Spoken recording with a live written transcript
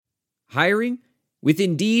Hiring? With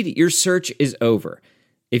Indeed, your search is over.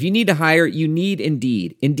 If you need to hire, you need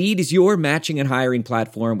Indeed. Indeed is your matching and hiring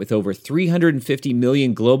platform with over 350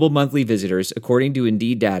 million global monthly visitors, according to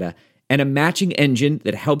Indeed data, and a matching engine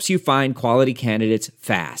that helps you find quality candidates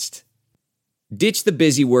fast. Ditch the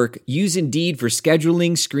busy work. Use Indeed for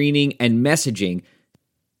scheduling, screening, and messaging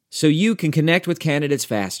so you can connect with candidates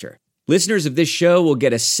faster. Listeners of this show will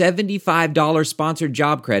get a $75 sponsored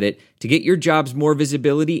job credit to get your jobs more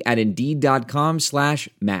visibility at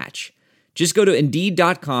Indeed.com/match. Just go to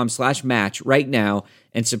Indeed.com/match right now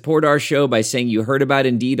and support our show by saying you heard about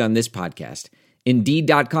Indeed on this podcast.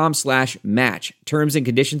 Indeed.com/match. Terms and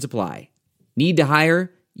conditions apply. Need to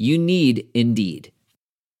hire? You need Indeed.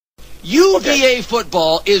 UVA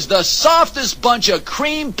football is the softest bunch of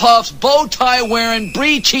cream puffs, bow tie wearing,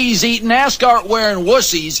 brie cheese eating, ascot wearing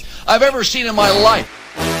wussies I've ever seen in my life.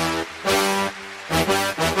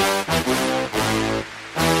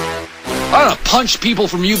 I want to punch people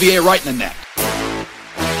from UVA right in the neck.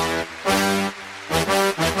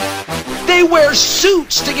 They wear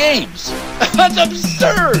suits to games. That's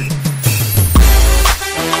absurd.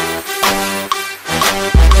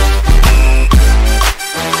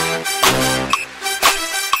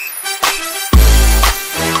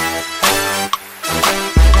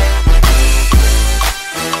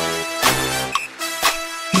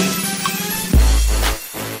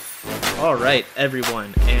 All right,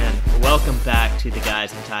 everyone, and welcome back to the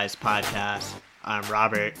Guys and Ties podcast. I'm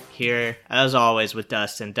Robert here, as always, with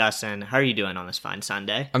Dustin. Dustin, how are you doing on this fine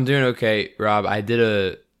Sunday? I'm doing okay, Rob. I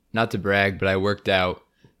did not to brag, but I worked out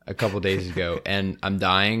a couple days ago, and I'm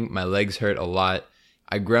dying. My legs hurt a lot.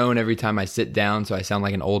 I groan every time I sit down, so I sound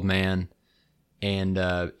like an old man, and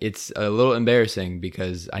it's a little embarrassing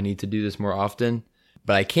because I need to do this more often.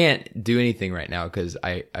 But I can't do anything right now because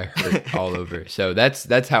I hurt all over. So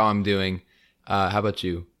that's how I'm doing. How about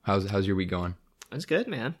you? How's your week going? It's good,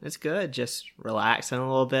 man. It's good. Just relaxing a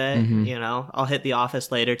little bit. Mm-hmm. You know, I'll hit the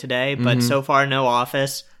office later today, but so far no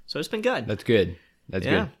office. So it's been good. That's good. That's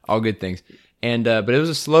good. All good things. And but it was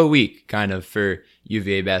a slow week kind of for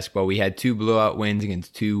UVA basketball. We had 2 blowout wins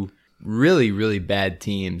against 2 really, really bad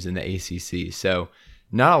teams in the ACC. So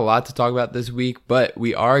not a lot to talk about this week, but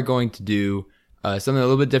we are going to do something a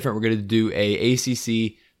little bit different. We're going to do a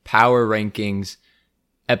ACC Power Rankings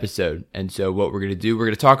episode. And so what we're going to do, we're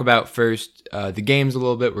going to talk about first the games a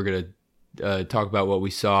little bit. We're going to talk about what we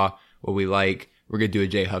saw, what we like. We're going to do a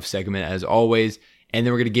J Huff segment as always. And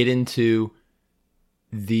then we're going to get into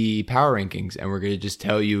the Power Rankings. And we're going to just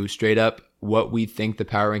tell you straight up what we think the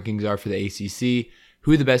Power Rankings are for the ACC,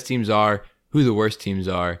 who the best teams are, who the worst teams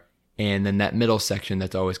are. And then that middle section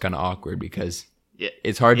that's always kind of awkward because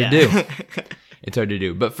it's hard to do. It's hard to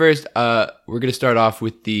do. But first, we're going to start off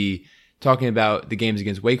with talking about the games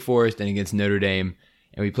against Wake Forest and against Notre Dame.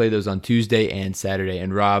 And we played those on Tuesday and Saturday.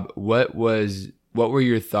 And Rob, what were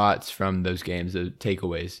your thoughts from those games, the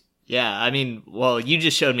takeaways? Yeah, I mean, well, you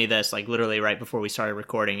just showed me this like literally right before we started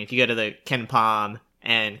recording. If you go to the Ken Palm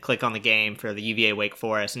and click on the game for the UVA Wake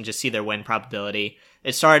Forest and just see their win probability,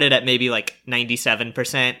 it started at maybe like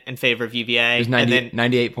 97% in favor of UVA. It was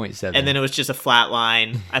 98.7. And then it was just a flat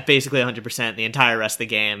line at basically 100% the entire rest of the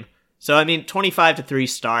game. So, I mean, 25-3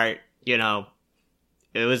 start, you know,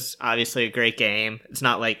 it was obviously a great game. It's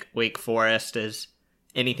not like Wake Forest is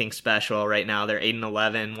anything special right now. They're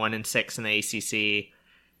 8-11, 1-6 in the ACC.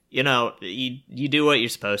 You know, you do what you're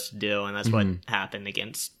supposed to do, and that's what happened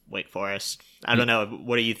against Wake Forest. I don't know.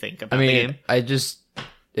 What do you think about the game?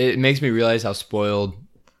 It makes me realize how spoiled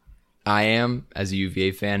I am as a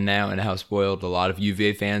UVA fan now, and how spoiled a lot of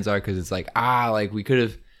UVA fans are, because it's like, we could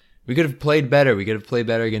have played better. We could have played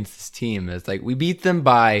better against this team. It's like we beat them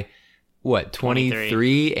by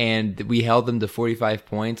 23, and we held them to 45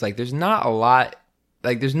 points. Like there's not a lot.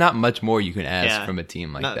 Like there's not much more you can ask from a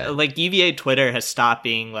team like that. Like UVA Twitter has stopped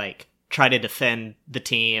being like, try to defend the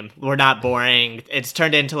team. We're not boring. It's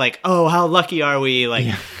turned into like, oh, how lucky are we? Like,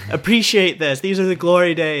 appreciate this. These are the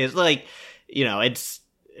glory days. Like, you know,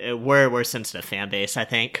 we're a sensitive fan base, I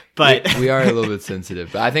think. But we are a little bit sensitive.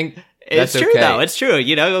 But I think it's true, okay. though. It's true.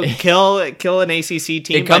 You know, kill an ACC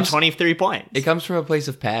team by 23 points. It comes from a place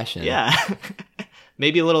of passion. Yeah,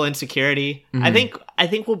 maybe a little insecurity. Mm-hmm. I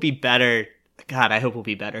think we'll be better. God, I hope we'll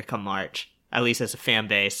be better come March. At least as a fan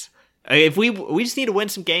base. If we just need to win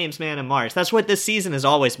some games, man, in March. That's what this season has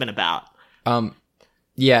always been about.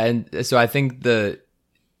 Yeah, and so I think the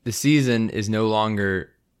season is no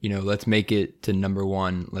longer, you know, let's make it to number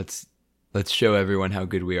one. Let's show everyone how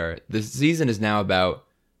good we are. The season is now about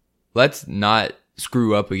let's not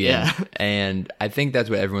screw up again. Yeah. And I think that's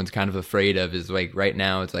what everyone's kind of afraid of, is like right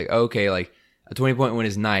now it's like, okay, like a 20-point win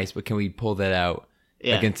is nice, but can we pull that out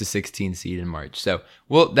against the 16 seed in March. So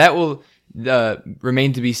that will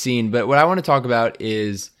remain to be seen. But what I want to talk about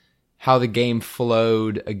is how the game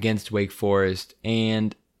flowed against Wake Forest.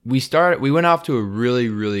 And we went off to a really,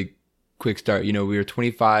 really quick start. We were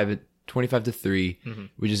 25 to 3,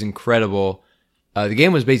 which is incredible. The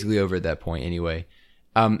game was basically over at that point anyway.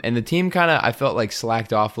 And the team I felt like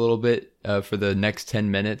slacked off a little bit for the next 10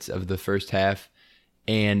 minutes of the first half.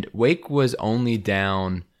 And Wake was only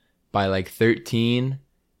down by like 13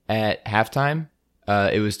 at halftime.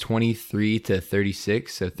 It was 23 to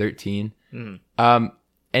 36, so 13.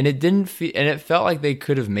 And it felt like they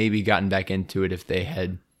could have maybe gotten back into it if they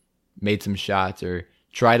had made some shots or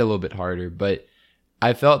tried a little bit harder. But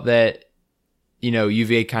I felt that,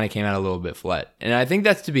 UVA kind of came out a little bit flat. And I think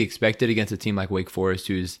that's to be expected against a team like Wake Forest,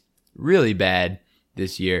 who's really bad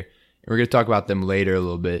this year. And we're going to talk about them later a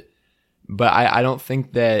little bit. But I don't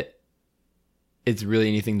think that it's really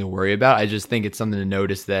anything to worry about. I just think it's something to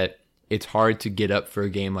notice that it's hard to get up for a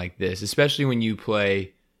game like this, especially when you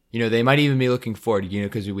play, they might even be looking forward,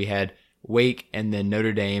 because we had Wake and then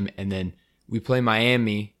Notre Dame, and then we play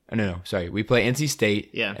Miami. We play NC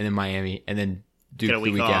State, and then Miami, and then Duke the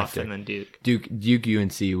week after. And then Duke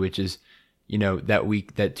UNC, which is, that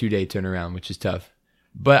 2-day turnaround, which is tough.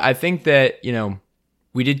 But I think that,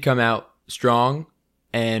 we did come out strong,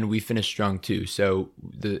 and we finished strong too. So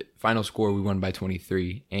the final score, we won by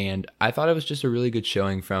 23. And I thought it was just a really good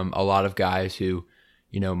showing from a lot of guys who,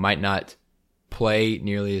 might not play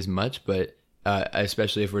nearly as much, but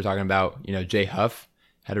especially if we're talking about, Jay Huff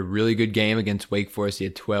had a really good game against Wake Forest. He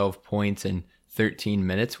had 12 points in 13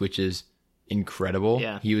 minutes, which is incredible.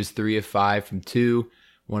 Yeah. He was 3 of 5 from 2,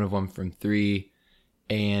 1 of 1 from 3,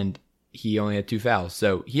 and he only had 2 fouls.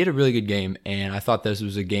 So he had a really good game, and I thought this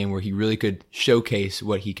was a game where he really could showcase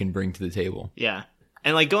what he can bring to the table. Yeah.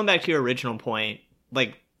 And going back to your original point,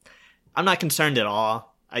 I'm not concerned at all.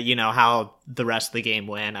 How the rest of the game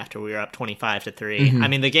went after we were up 25 to 3. I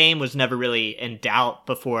mean, the game was never really in doubt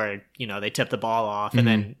before, they tipped the ball off, and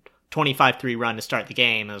then 25-3 run to start the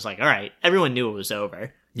game. It was like, all right, everyone knew it was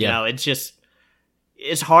over. Yeah.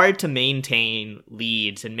 It's hard to maintain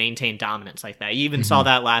leads and maintain dominance like that. You even saw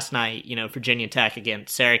that last night, Virginia Tech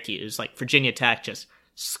against Syracuse. Virginia Tech just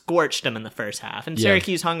scorched them in the first half, and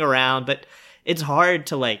Syracuse hung around, but it's hard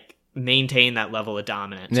to maintain that level of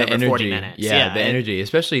dominance over energy. 40 minutes. Yeah, the energy,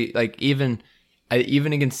 especially even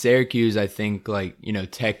against Syracuse, I think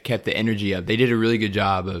Tech kept the energy up. They did a really good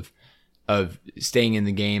job of staying in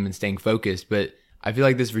the game and staying focused, but I feel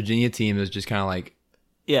like this Virginia team is just kind of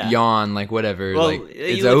yawn, whatever,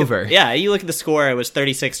 it's over. You look at the score, it was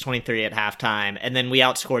 36-23 at halftime, and then we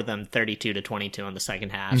outscored them 32-22 in the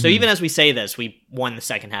second half. So even as we say this, we won the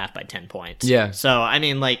second half by 10 points. Yeah. So, I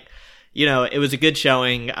mean, it was a good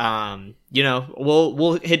showing.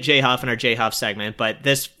 We'll hit Jay Huff in our Jay Huff segment, but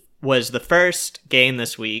this was the first game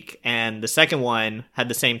this week, and the second one had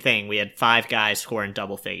the same thing. We had 5 guys score in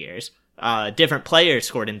double figures. Different players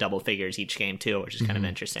scored in double figures each game too, which is kind of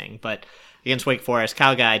interesting. But against Wake Forest,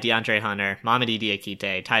 Kyle Guy, DeAndre Hunter, Mamadi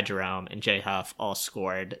Diakite, Ty Jerome, and Jay Huff all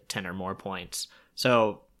scored 10 or more points.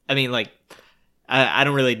 So, I mean, I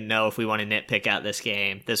don't really know if we want to nitpick out this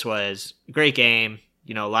game. This was a great game.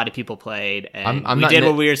 A lot of people played, and we did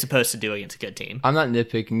what we were supposed to do against a good team. I'm not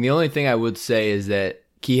nitpicking. The only thing I would say is that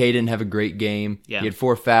Kihei didn't have a great game. Yeah. He had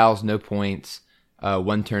 4 fouls, no points,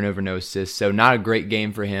 1 turnover, no assists. So not a great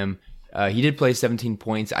game for him. He did play 17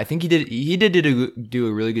 points. I think he did do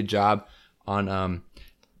a really good job on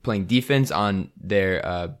playing defense on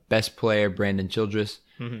their best player, Brandon Childress,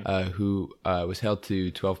 who was held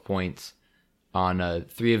to 12 points on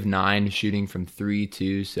 3 of 9 shooting from 3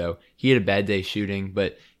 too. So he had a bad day shooting,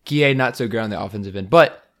 but Kihei not so good on the offensive end.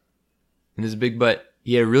 But, and there's a big but,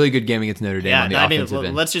 he had a really good game against Notre Dame on the offensive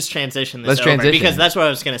end. Let's just transition this over because that's what I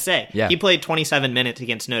was going to say. Yeah. He played 27 minutes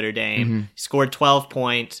against Notre Dame, scored 12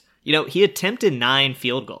 points. He attempted 9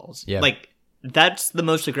 field goals. Yeah. That's the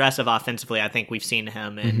most aggressive offensively I think we've seen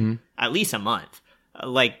him in at least a month.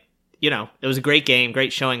 It was a great game,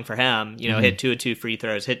 great showing for him. Hit 2 of 2 free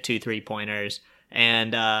throws, hit 2 3-pointers.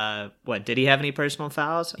 And did he have any personal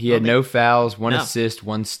fouls? He had no fouls, 1 assist,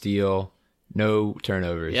 1 steal, no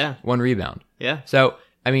turnovers, 1 rebound. Yeah. So,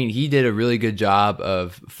 I mean, he did a really good job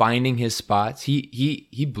of finding his spots.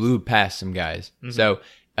 He blew past some guys. So,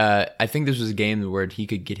 I think this was a game where he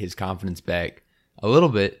could get his confidence back a little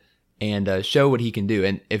bit and show what he can do.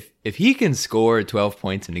 And if he can score 12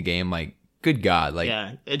 points in a game, good God,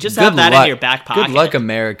 just have that in your back pocket. Good luck,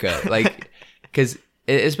 America. Because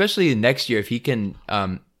especially next year, if he can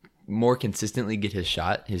more consistently get his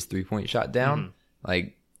 3-point shot down,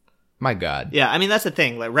 My God. Yeah, I mean, that's the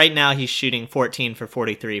thing. Like right now, he's shooting 14 for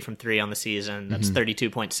 43 from 3 on the season. That's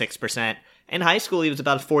 32.6%. In high school, he was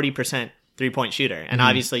about a 40% three-point shooter. And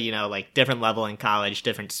obviously, like different level in college,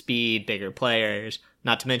 different speed, bigger players.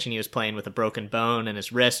 Not to mention he was playing with a broken bone in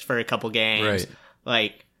his wrist for a couple games. Right.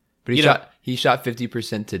 Like, but he shot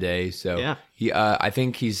 50% today, so yeah. I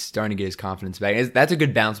think he's starting to get his confidence back. That's a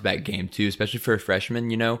good bounce back game too, especially for a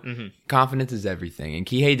freshman. Confidence is everything, and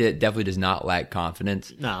Kihei definitely does not lack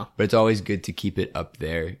confidence. No, but it's always good to keep it up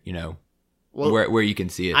there. Where you can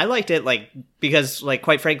see it. I liked it because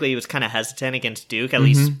quite frankly, he was kind of hesitant against Duke, at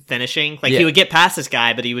least finishing. He would get past this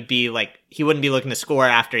guy, but he would be he wouldn't be looking to score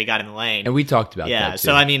after he got in the lane. And we talked about that. Yeah,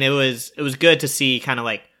 so I mean, it was good to see kind of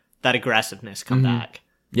that aggressiveness come back.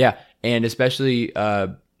 Yeah, and especially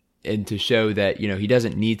and to show that he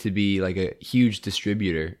doesn't need to be a huge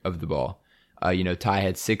distributor of the ball. Ty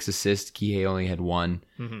had 6 assists, Kihei only had 1.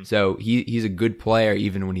 So he's a good player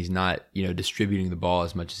even when he's not distributing the ball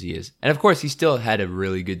as much as he is. And of course, he still had a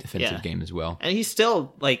really good defensive game as well. And he's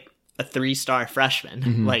still a 3-star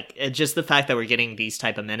freshman. It's just the fact that we're getting these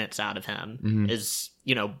type of minutes out of him is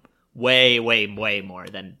way, way, way more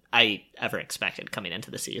than I ever expected coming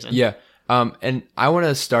into the season. Yeah. And I want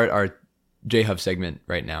to start our J Huff segment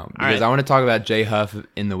right now because I want to talk about J Huff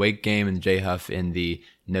in the Wake game and J Huff in the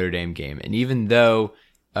Notre Dame game. And even though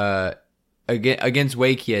against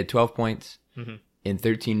Wake he had 12 points in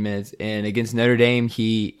 13 minutes, and against Notre Dame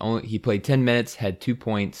he played 10 minutes, had 2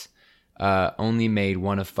 points, only made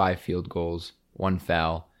 1 of 5 field goals, 1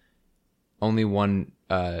 foul, only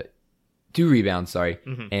 2 rebounds,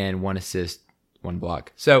 and 1 assist, 1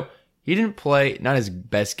 block. So he didn't play, not his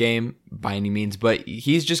best game by any means, but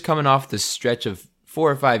he's just coming off the stretch of 4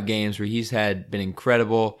 or 5 games where he's been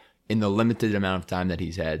incredible in the limited amount of time that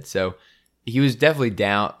he's had. So he was definitely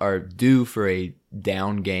due for a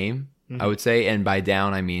down game, I would say. And by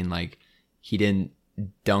down, I mean he didn't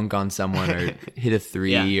dunk on someone or hit a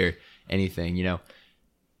 3 or anything,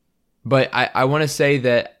 But I want to say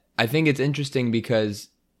that I think it's interesting because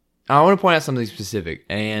I want to point out something specific.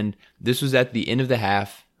 And this was at the end of the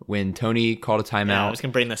half, when Tony called a timeout. Yeah, I was going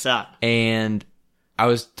to bring this up. And I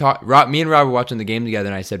was me and Rob were watching the game together,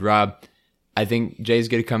 and I said, Rob, I think Jay's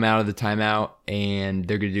going to come out of the timeout, and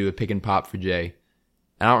they're going to do a pick and pop for Jay.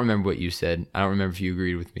 I don't remember what you said. I don't remember if you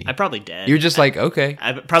agreed with me. I probably did. You were just okay.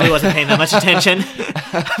 I probably wasn't paying that much attention.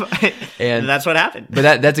 And that's what happened.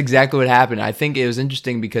 But that's exactly what happened. I think it was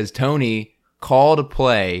interesting because Tony called a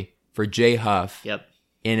play for Jay Huff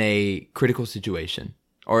in a critical situation.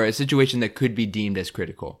 Or a situation that could be deemed as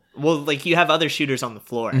critical. Well, you have other shooters on the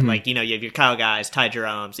floor. You have your Kyle guys, Ty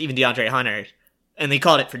Jerome's, even DeAndre Hunter, and they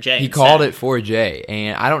called it for Jay. He called it for Jay,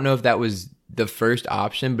 and I don't know if that was the first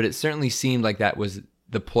option, but it certainly seemed like that was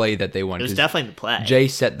the play that they wanted. It was definitely the play. Jay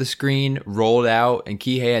set the screen, rolled out, and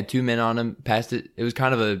Kihei had 2 men on him, passed it. It was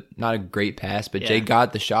kind of not a great pass, but Jay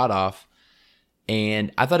got the shot off,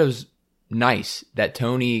 and I thought it was nice that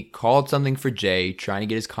Tony called something for Jay, trying to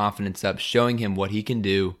get his confidence up, showing him what he can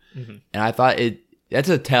do. And I thought that's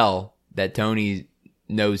a tell that Tony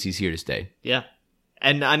knows he's here to stay. Yeah.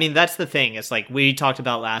 And I mean, that's the thing. It's we talked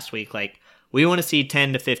about last week, we want to see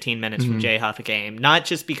 10 to 15 minutes from Jay Huff a game, not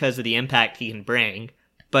just because of the impact he can bring,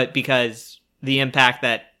 but because the impact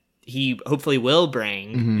that he hopefully will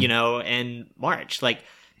bring, in March.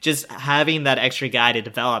 Just having that extra guy to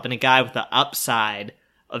develop and a guy with the upside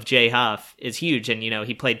of Jay Huff is huge. And,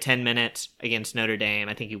 he played 10 minutes against Notre Dame.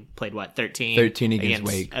 I think he played, 13? 13 against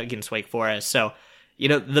Wake. Against Wake Forest. So,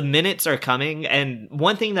 the minutes are coming. And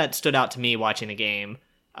one thing that stood out to me watching the game,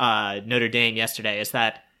 Notre Dame yesterday, is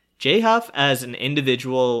that Jay Huff as an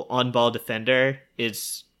individual on-ball defender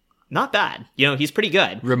is not bad. He's pretty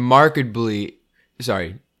good. Remarkably,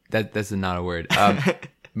 sorry, that's not a word.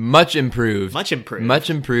 Much improved. Much improved. Much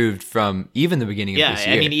improved from even the beginning of this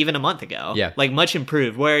year. Yeah, I mean, even a month ago. Yeah. Much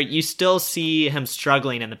improved, where you still see him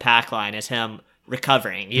struggling in the pack line as him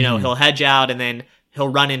recovering. He'll hedge out and then he'll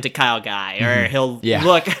run into Kyle Guy, or he'll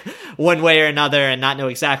look one way or another and not know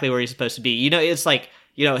exactly where he's supposed to be. It's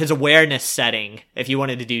his awareness setting, if you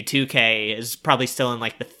wanted to do 2K, is probably still in the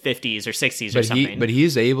 50s or 60s or something. But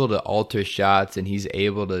he's able to alter shots, and he's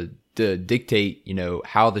able to dictate,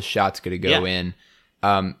 how the shot's going to go in.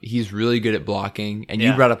 He's really good at blocking, and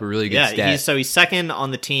you brought up a really good stat. He's second on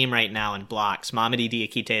the team right now in blocks. Mamadi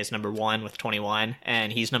Diakite is number 1 with 21,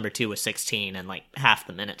 and he's number 2 with 16, and half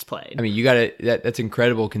the minutes played. I mean, that's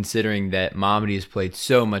incredible considering that Mamadi has played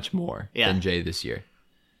so much more than Jay this year.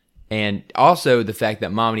 And also the fact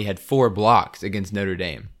that Mamadi had 4 blocks against Notre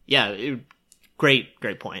Dame. Yeah, great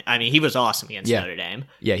point. I mean, he was awesome against Notre Dame.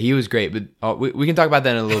 Yeah, he was great, but we can talk about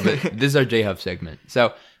that in a little bit. This is our J Huff segment.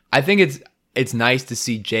 So I think it's nice to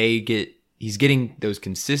see Jay he's getting those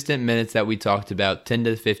consistent minutes that we talked about, 10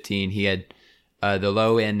 to 15. He had the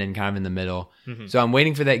low end and kind of in the middle. Mm-hmm. So I'm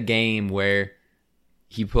waiting for that game where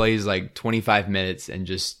he plays like 25 minutes and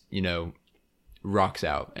just, rocks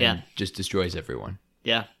out and just destroys everyone.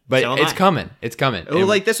 Yeah. But it's coming. It's coming. Well,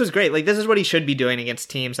 like, this was great. Like, this is what he should be doing against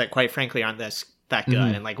teams that, quite frankly, aren't that good.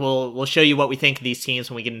 Mm-hmm. And, like, we'll show you what we think of these teams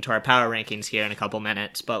when we get into our power rankings here in a couple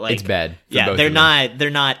minutes. But, like, it's bad. They're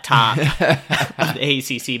not top of the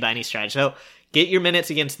ACC by any stretch. So get your minutes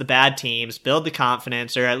against the bad teams, build the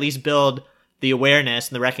confidence, or at least build the awareness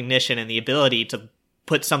and the recognition and the ability to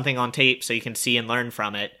put something on tape so you can see and learn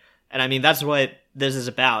from it. And I mean, that's what this is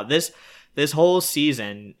about. This whole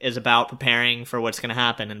season is about preparing for what's going to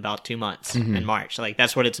happen in about 2 months in March. Like,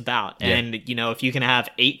 that's what it's about. Yeah. And, if you can have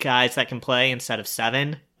 8 guys that can play instead of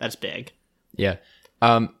 7, that's big. Yeah.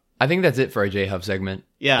 I think that's it for our J-Hub segment.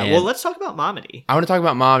 Yeah. And well, let's talk about Mamadi. I want to talk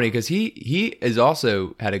about Mamadi because he has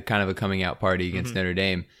also had a kind of a coming out party against Notre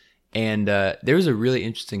Dame. And there was a really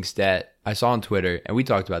interesting stat I saw on Twitter, and we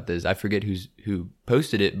talked about this. I forget who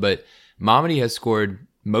posted it, but Mamadi has scored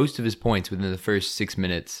most of his points within the first 6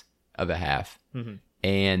 minutes of a half. Mm-hmm.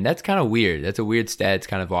 And that's kind of weird. That's a weird stat. It's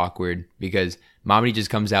kind of awkward because Mamadi just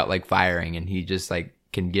comes out like firing, and he just like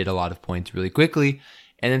can get a lot of points really quickly.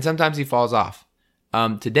 And then sometimes he falls off.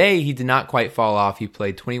 Today, he did not quite fall off. He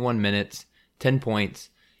played 21 minutes, 10 points.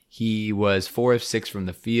 He was 4 of 6 from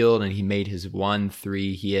the field, and he made his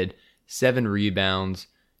 1-3. He had 7 rebounds,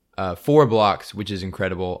 4 blocks, which is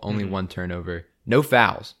incredible. Only 1 turnover. No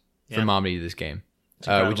fouls for Mamadi this game,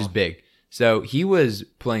 which is big. So he was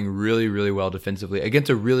playing really, really well defensively against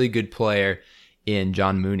a really good player in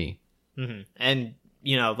John Mooney. Mm-hmm. And,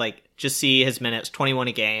 just see his minutes, 21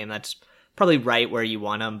 a game. That's probably right where you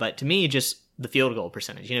want him. But to me, just the field goal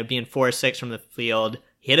percentage, being 4 or 6 from the field.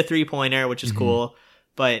 He hit a 3-pointer, which is cool.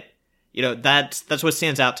 But, that's what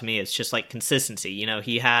stands out to me. It's just like consistency.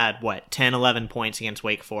 He had, 10, 11 points against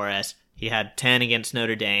Wake Forest. He had 10 against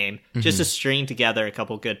Notre Dame. Just to string together a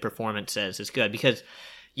couple good performances is good because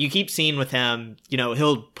you keep seeing with him,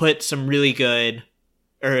 he'll put some really good,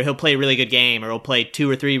 or he'll play a really good game, or he'll play 2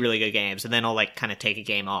 or 3 really good games, and then he'll like kind of take a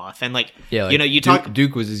game off. And you talk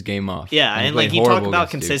Duke was his game off. Yeah, and like you talk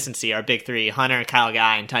about consistency. Duke. Our big 3, Hunter, Kyle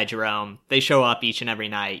Guy, and Ty Jerome, they show up each and every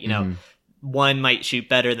night. One might shoot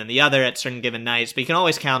better than the other at certain given nights, but you can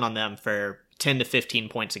always count on them for 10 to 15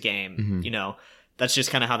 points a game. That's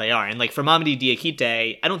just kind of how they are. And like for Mamadi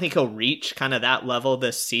Diakite, I don't think he'll reach kind of that level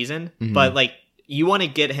this season, but like, you want to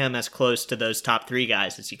get him as close to those top 3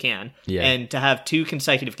 guys as you can. Yeah. And to have 2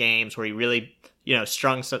 consecutive games where he really,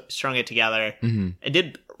 strung it together and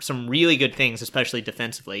did some really good things, especially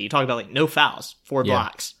defensively. You talk about like no fouls, 4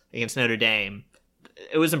 blocks against Notre Dame.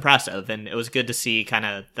 It was impressive, and it was good to see kind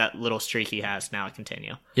of that little streak he has now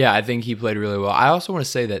continue. Yeah, I think he played really well. I also want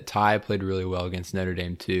to say that Ty played really well against Notre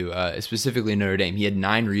Dame too, specifically Notre Dame. He had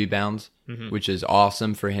 9 rebounds, which is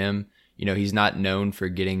awesome for him. He's not known for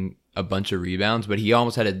getting a bunch of rebounds, but he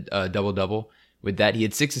almost had a double-double with that. He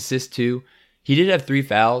had 6 assists too. He did have 3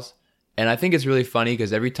 fouls, and I think it's really funny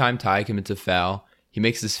because every time Ty commits a foul, he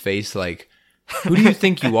makes this face like, who do you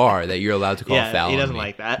think you are that you're allowed to call a foul on me? He doesn't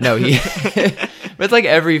like that. No, but it's like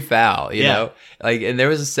every foul, you know? Like, and there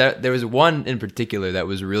was one in particular that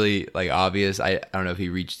was really like obvious. I don't know if he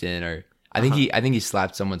reached in or I think he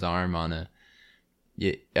slapped someone's arm on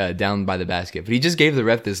down by the basket, but he just gave the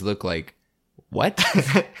ref this look like, what?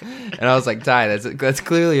 And I was like, Ty, that's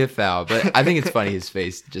clearly a foul. But I think it's funny his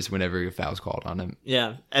face just whenever a foul's called on him.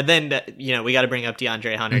 Yeah, and then we got to bring up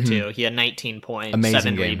DeAndre Hunter too. He had 19 points, amazing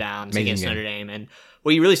 7 game. Rebounds against Notre Dame, and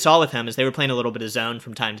what you really saw with him is they were playing a little bit of zone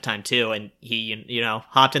from time to time too, and he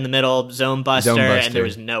hopped in the middle, zone buster, and there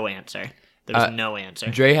was no answer. No answer.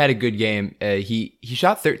 Dre had a good game. He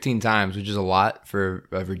shot 13 times, which is a lot for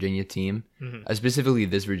a Virginia team, specifically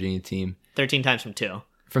this Virginia team. 13 times from 2.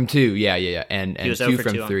 From 2, yeah. And 2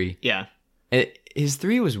 from 3. Yeah. His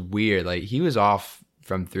 3 was weird. Like, he was off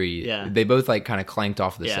from 3. Yeah. They both, like, kind of clanked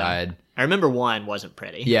off the side. I remember 1 wasn't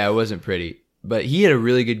pretty. Yeah, it wasn't pretty. But he had a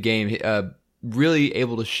really good game. Really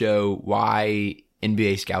able to show why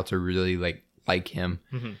NBA scouts are really, like him.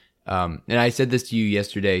 And I said this to you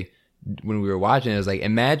yesterday when we were watching. I was like,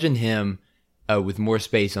 imagine him with more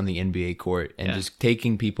space on the NBA court and just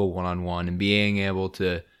taking people one-on-one and being able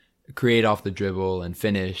to create off the dribble and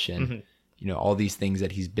finish and all these things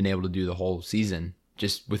that he's been able to do the whole season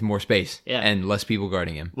just with more space and less people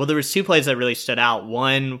guarding him. Well, there was 2 plays that really stood out.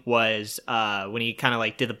 One was when he kind of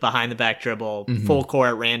like did the behind the back dribble, full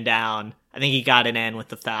court, ran down. I think he got it in with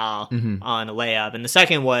the foul on a layup. And the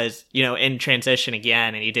second was, in transition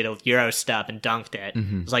again, and he did a Euro step and dunked it.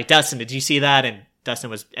 It was like, Dustin, did you see that? And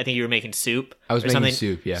Dustin I think you were making soup. I was or making something.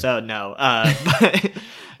 soup, yeah. So no,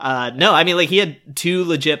 no, I mean, like, he had 2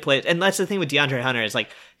 legit plays, and that's the thing with DeAndre Hunter is, like,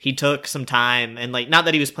 he took some time, and, like, not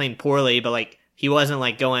that he was playing poorly, but, like, he wasn't,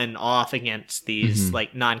 like, going off against these,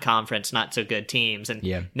 like, non-conference, not so good teams,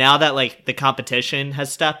 and now that, like, the competition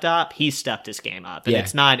has stepped up, he's stepped his game up, and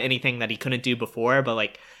it's not anything that he couldn't do before, but,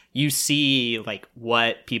 like, you see, like,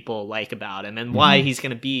 what people like about him, and why he's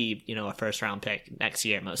going to be, you know, a first-round pick next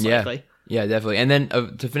year, most likely. Yeah, definitely. And then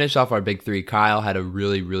to finish off our big 3, Kyle had a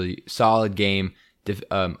really, really solid game.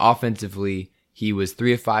 Offensively, he was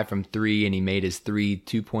 3 of 5 from 3, and he made his 3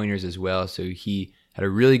 2-pointers as well. So he had a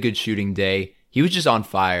really good shooting day. He was just on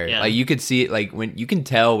fire. Yeah. Like, you could see it. Like, when you can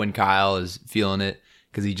tell when Kyle is feeling it,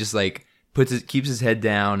 because he just like keeps his head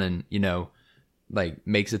down, and like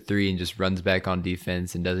makes a 3 and just runs back on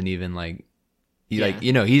defense and doesn't even like.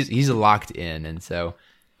 He's locked in, and so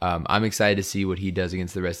I'm excited to see what he does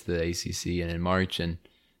against the rest of the ACC and in March. And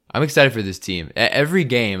I'm excited for this team. Every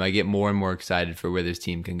game, I get more and more excited for where this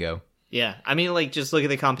team can go. Yeah, I mean, like, just look at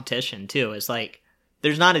the competition, too. It's like,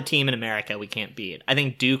 there's not a team in America we can't beat. I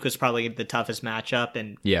think Duke was probably the toughest matchup,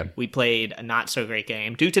 and we played a not-so-great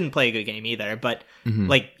game. Duke didn't play a good game either, but,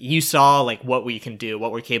 like, you saw, like, what we can do,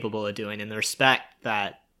 what we're capable of doing, and the respect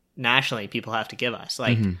that nationally people have to give us.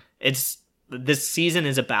 Like, this season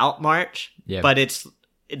is about March, but it's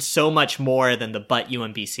so much more than the but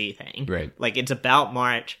UMBC thing. Right. Like, it's about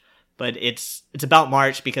March, but it's about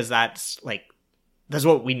March because that's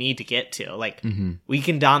what we need to get to. Like, we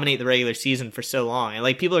can dominate the regular season for so long, and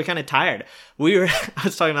like, people are kind of tired. I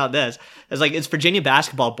was talking about this. It's like, is Virginia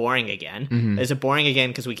basketball boring again? Is it boring again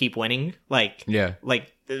because we keep winning? Like,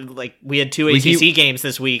 like we had 2 ACC games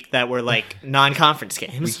this week that were like non-conference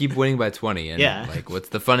games. We keep winning by 20, and like, what's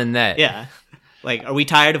the fun in that? Yeah. Like, are we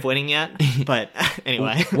tired of winning yet? But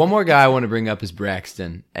anyway. One more guy I want to bring up is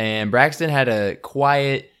Braxton. And Braxton had a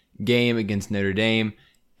quiet game against Notre Dame,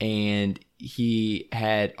 and he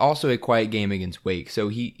had also a quiet game against Wake. So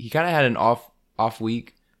he kind of had an off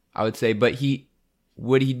week, I would say. But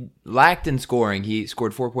what he lacked in scoring, he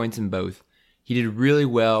scored 4 points in both. He did really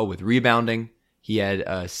well with rebounding. He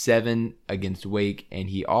had 7 against Wake, and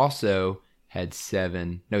he also had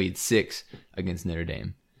 6 against Notre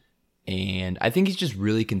Dame. And I think he's just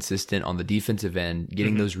really consistent on the defensive end,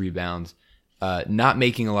 getting those rebounds, not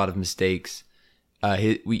making a lot of mistakes.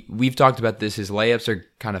 We've talked about this. His layups are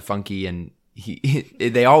kind of funky, and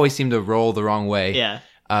they always seem to roll the wrong way. Yeah.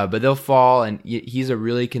 But they'll fall, and he's a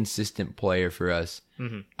really consistent player for us,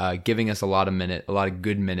 giving us a lot of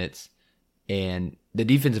good minutes, and the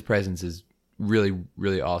defensive presence is really,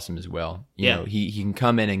 really awesome as well. You know, he can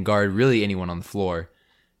come in and guard really anyone on the floor,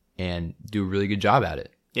 and do a really good job at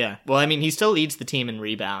it. Yeah. Well, I mean, he still leads the team in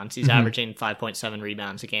rebounds. He's averaging 5.7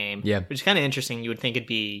 rebounds a game. Yeah. Which is kind of interesting. You would think it'd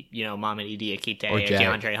be, Mamadi Diakite or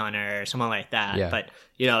DeAndre Hunter or someone like that. Yeah. But,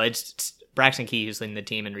 it's Braxton Key who's leading the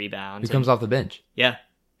team in rebounds. He comes off the bench. Yeah.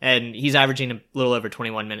 And he's averaging a little over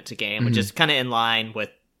 21 minutes a game, which is kind of in line with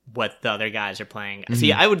what the other guys are playing.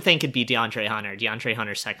 See, I would think it'd be DeAndre Hunter. DeAndre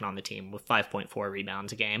Hunter's second on the team with 5.4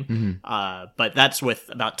 rebounds a game. But that's with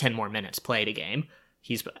about 10 more minutes played a game.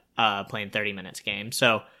 He's playing 30 minutes a game.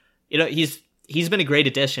 So, he's been a great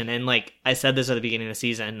addition. And like I said this at the beginning of the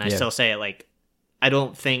season, and I still say it, like, I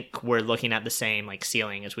don't think we're looking at the same like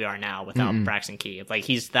ceiling as we are now without Braxton Key. Like,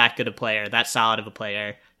 he's that good a player, that solid of a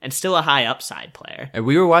player, and still a high upside player. And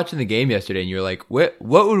we were watching the game yesterday, and you're like, what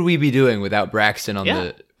would we be doing without Braxton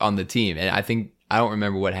on the team? And I don't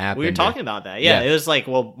remember what happened. We were talking about that. Yeah, it was like,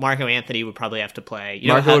 well, Marco Anthony would probably have to play.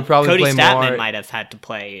 Marco would probably Cody play Statman more. might have had to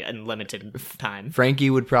play in limited time. Frankie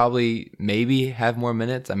would probably maybe have more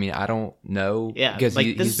minutes. I mean, I don't know. Yeah, because like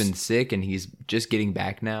he's been sick and he's just getting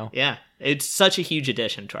back now. Yeah, it's such a huge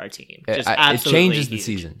addition to our team. Just it absolutely changes huge. the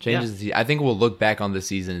season. Changes the season. I think we'll look back on the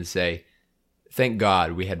season and say, thank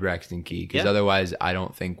God we had Braxton Key, because otherwise I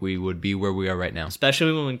don't think we would be where we are right now.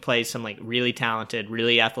 Especially when we play some like really talented,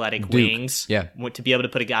 really athletic Duke. wings. Yeah. To be able to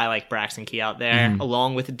put a guy like Braxton Key out there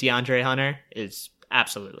along with DeAndre Hunter is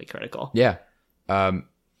absolutely critical. Yeah. But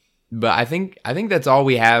I think that's all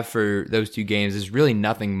we have for those 2 games. There's really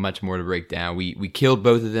nothing much more to break down. We killed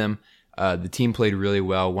both of them. The team played really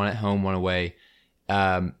well, one at home, one away.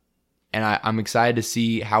 And I'm excited to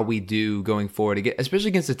see how we do going forward, especially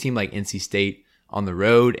against a team like NC State on the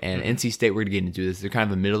road. And NC State, we're going to get into this. They're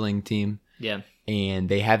kind of a middling team. Yeah. And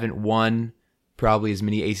they haven't won probably as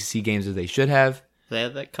many ACC games as they should have. They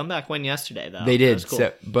had that comeback win yesterday, though. They did. Cool.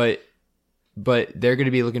 So, but they're going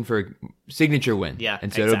to be looking for a signature win. Yeah,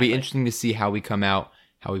 and so it'll be interesting to see how we come out,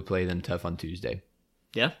 how we play them tough on Tuesday.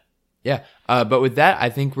 Yeah. Yeah. But with that, I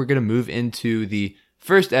think we're going to move into the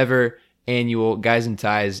first ever annual Guys and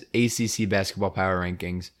Ties ACC basketball power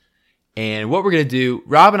rankings. And what we're going to do,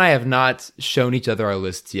 Rob and I have not shown each other our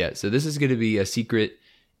lists yet. So this is going to be a secret,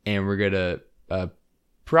 and we're going to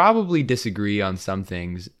probably disagree on some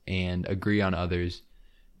things and agree on others.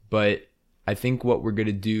 But I think what we're going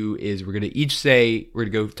to do is we're going to each say, we're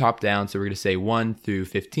going to go top down. So we're going to say 1 through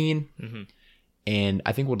 15. Mm-hmm. And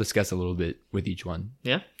I think we'll discuss a little bit with each one.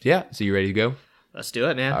 Yeah. Yeah. So you ready to go? Let's do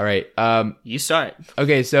it, man. All right. You start.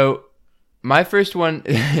 Okay. So my first one,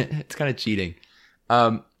 it's kind of cheating.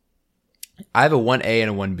 I have a 1A and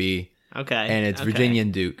a 1B. Okay. And it's Virginia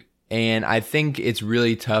and Duke. And I think it's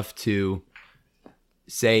really tough to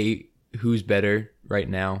say who's better right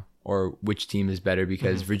now or which team is better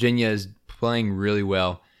because Virginia is playing really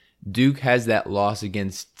well. Duke has that loss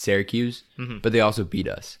against Syracuse, but they also beat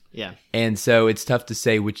us. Yeah. And so it's tough to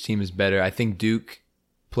say which team is better. I think Duke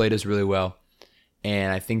played us really well.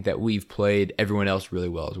 And I think that we've played everyone else really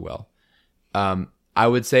well as well. I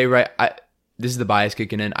would say, this is the bias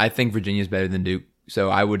kicking in. I think Virginia's better than Duke, so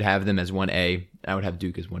I would have them as 1A. I would have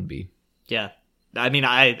Duke as 1B. Yeah. I mean,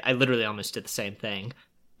 I literally almost did the same thing.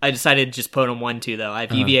 I decided to just put them 1-2, though. I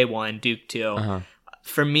have UVA 1, Duke 2.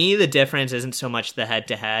 For me, the difference isn't so much the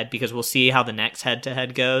head-to-head, because we'll see how the next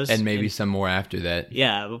head-to-head goes. And maybe some more after that.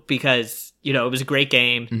 Yeah, because, it was a great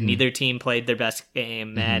game. Neither team played their best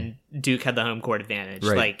game, and Duke had the home court advantage.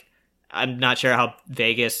 Right. Like, I'm not sure how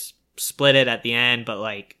Vegas split it at the end, but,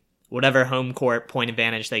 like, whatever home court point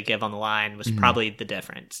advantage they give on the line was probably the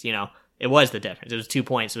difference. It was the difference. It was 2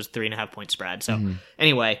 points. It was 3.5 point spread. So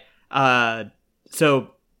anyway,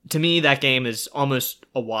 so to me, that game is almost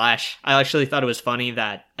a wash. I actually thought it was funny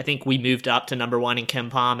that I think we moved up to number 1 in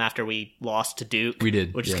KenPom after we lost to Duke. We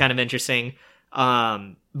did, which is kind of interesting.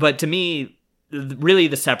 But to me, really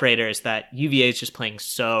the separator is that UVA is just playing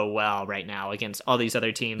so well right now against all these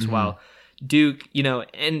other teams. While Duke,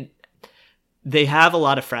 and they have a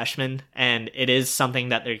lot of freshmen, and it is something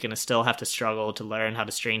that they're going to still have to struggle to learn how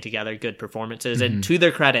to string together good performances. And to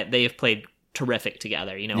their credit, they have played terrific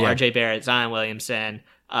together. RJ Barrett, Zion Williamson,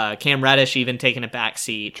 Cam Reddish even taking a back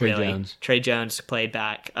seat. Trey Jones played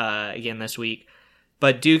back again this week.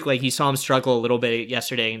 But Duke, like, you saw him struggle a little bit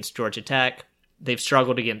yesterday against Georgia Tech. They've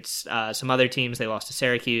struggled against some other teams. They lost to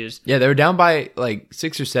Syracuse. Yeah, they were down by like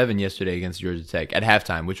 6 or 7 yesterday against Georgia Tech at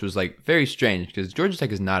halftime, which was like very strange because Georgia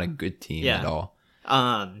Tech is not a good team at all.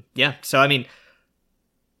 So I mean,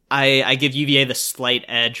 I give UVA the slight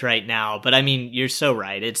edge right now, but I mean, you're so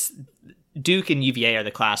right. It's Duke and UVA are the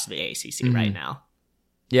class of the ACC right now.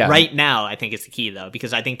 Yeah, right now I think it's the key though,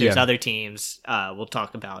 because I think there's other teams we'll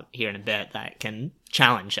talk about here in a bit that can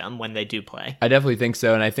challenge them when they do play. I definitely think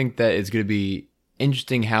so, and I think that it's going to be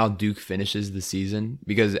interesting how Duke finishes the season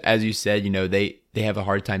because, as you said, they have a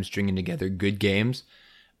hard time stringing together good games.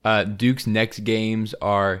 Duke's next games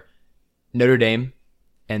are Notre Dame,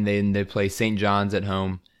 and then they play St. John's at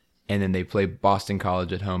home, and then they play Boston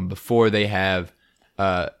College at home before they have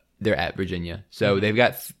they're at Virginia. So they've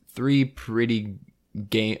got 3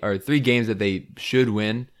 games that they should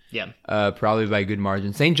win. Yeah, probably by a good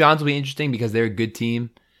margin. St. John's will be interesting because they're a good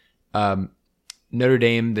team. Notre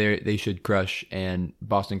Dame, they should crush, and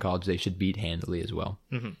Boston College, they should beat handily as well.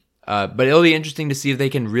 But it'll be interesting to see if they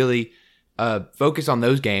can really focus on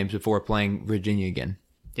those games before playing Virginia again.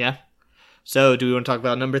 Yeah. So do we want to talk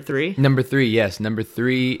about number 3? Number 3, yes. Number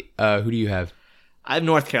 3, who do you have? I have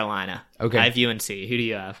North Carolina. Okay. I have UNC. Who do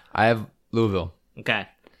you have? I have Louisville. Okay.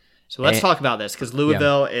 So let's talk about this because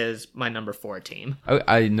Louisville is my number 4 team.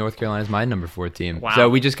 North Carolina is my number 4 team. Wow. So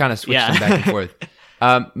we just kind of switched them back and forth.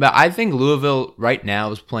 But I think Louisville right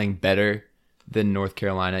now is playing better than North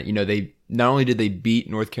Carolina. They not only did they beat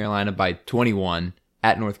North Carolina by 21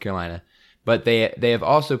 at North Carolina, but they have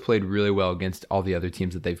also played really well against all the other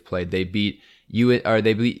teams that they've played. They beat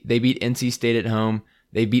they beat NC State at home.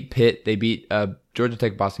 They beat Pitt. They beat Georgia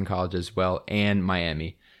Tech, Boston College as well, and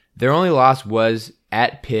Miami. Their only loss was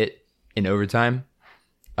at Pitt in overtime.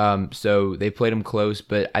 So they played them close,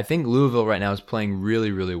 but I think Louisville right now is playing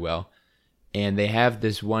really, really well. And they have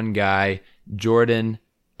this one guy, Jordan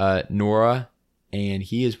Nora, and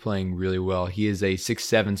he is playing really well. He is a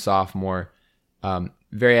 6'7" sophomore,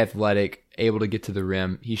 very athletic, able to get to the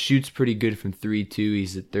rim. He shoots pretty good from 3 too.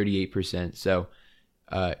 He's at 38%. So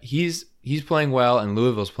he's playing well, and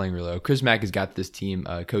Louisville's playing really well. Chris Mack has got this team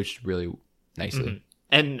coached really nicely.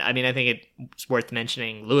 And I mean, I think it's worth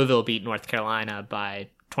mentioning Louisville beat North Carolina by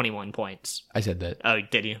 21 points. I said that. Oh,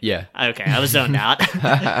 did you? Yeah. Okay, I was zoned out.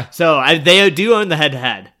 So they do own the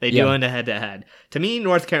head-to-head. They do own the head-to-head. To me,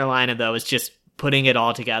 North Carolina, though, is just putting it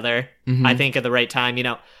all together. I think at the right time.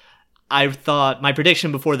 I thought my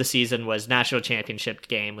prediction before the season was national championship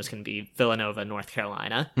game was going to be Villanova, North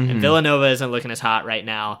Carolina. And Villanova isn't looking as hot right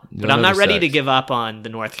now, but I'm not ready to give up on the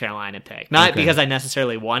North Carolina pick. Not because I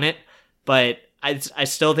necessarily want it, but I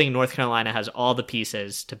still think North Carolina has all the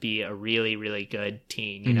pieces to be a really, really good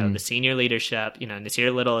team. You know, the senior leadership,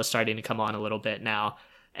 Nasir Little is starting to come on a little bit now,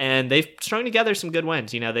 and they've strung together some good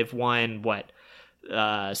wins. They've won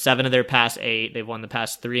 7 of their past 8. They've won the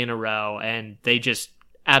past 3 in a row, and they just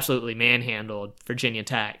absolutely manhandled Virginia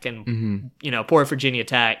Tech. And, poor Virginia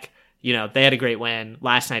Tech, they had a great win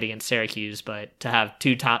last night against Syracuse, but to have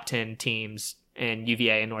 2 top 10 teams in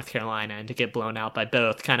UVA and North Carolina and to get blown out by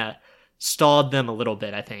both kind of stalled them a little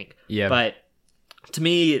bit, I think. Yeah. But to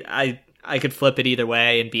me, I could flip it either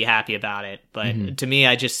way and be happy about it. But to me,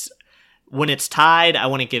 when it's tied, I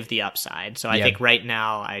want to give the upside. So I think right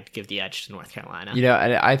now I'd give the edge to North Carolina.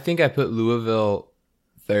 I think I put Louisville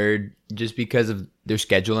third just because of their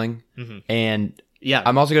scheduling. And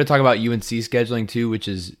I'm also going to talk about UNC scheduling too, which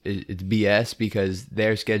it's BS because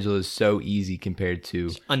their schedule is so easy compared to...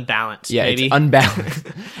 It's unbalanced, maybe. It's unbalanced.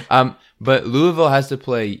 But Louisville has to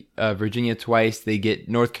play Virginia twice. They get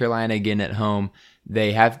North Carolina again at home.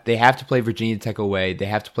 They have to play Virginia Tech away. They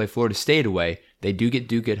have to play Florida State away. They do get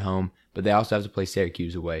Duke at home, but they also have to play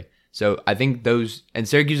Syracuse away. So I think and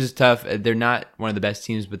Syracuse is tough. They're not one of the best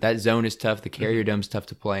teams, but that zone is tough. The Carrier Dome's tough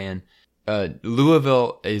to play in.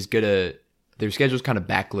 Louisville is their schedule's kind of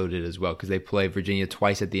backloaded as well because they play Virginia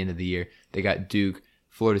twice at the end of the year. They got Duke,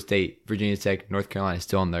 Florida State, Virginia Tech, North Carolina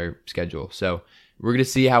still on their schedule. So we're going to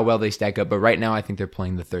see how well they stack up. But right now, I think they're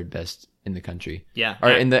playing the third best in the country. Yeah.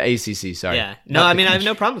 Or in the ACC, sorry. Yeah. No, I have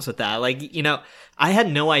no problems with that. I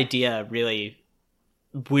had no idea really.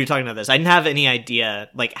 We were talking about this. I didn't have any idea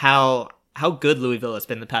how good Louisville has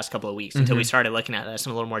been the past couple of weeks until we started looking at this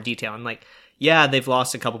in a little more detail. And they've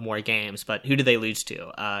lost a couple more games, but who did they lose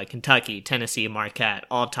to? Kentucky, Tennessee, Marquette,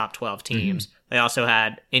 all top 12 teams. They also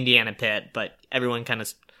had Indiana, Pitt, but everyone kind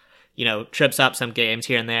of, trips up some games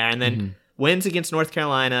here and there. And then wins against North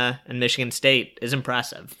Carolina and Michigan State is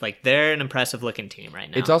impressive. They're an impressive looking team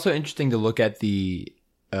right now. It's also interesting to look at the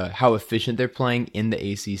how efficient they're playing in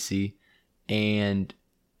the ACC. And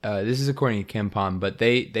this is according to KenPom, but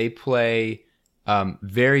they play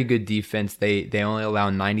very good defense. They only allow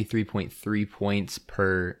 93.3 points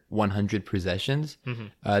per 100 possessions.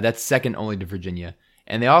 That's second only to Virginia.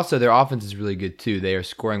 And their offense is really good too. They are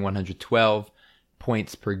scoring 112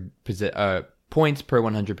 points per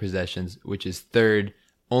 100 possessions, which is third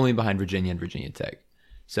only behind Virginia and Virginia Tech.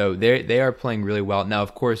 So they are playing really well. Now,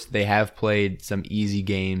 of course, they have played some easy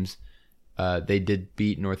games. They did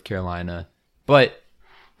beat North Carolina, but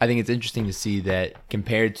I think it's interesting to see that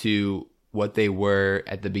compared to what they were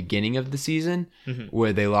at the beginning of the season,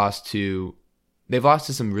 where they've lost to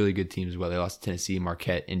some really good teams as well. They lost to Tennessee,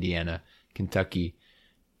 Marquette, Indiana, Kentucky.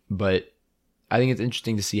 But I think it's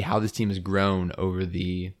interesting to see how this team has grown over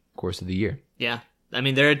the course of the year. Yeah.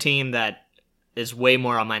 They're a team that is way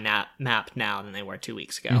more on my map now than they were 2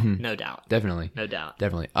 weeks ago. No doubt. Definitely. No doubt.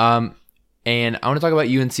 Definitely. And I want to talk about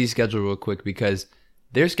UNC's schedule real quick because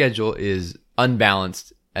their schedule is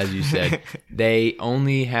unbalanced. As you said, they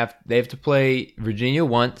have to play Virginia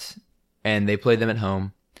once, and they play them at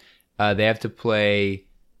home. They have to play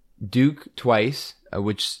Duke twice,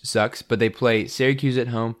 which sucks, but they play Syracuse at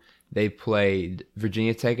home. They played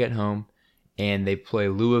Virginia Tech at home, and they play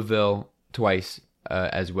Louisville twice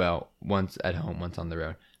as well, once at home, once on the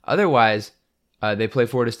road. Otherwise, they play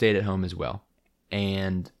Florida State at home as well.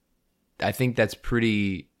 And I think that's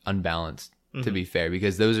pretty unbalanced, to be fair,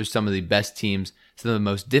 because those are some of the best teams, some of the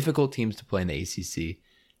most difficult teams to play in the ACC,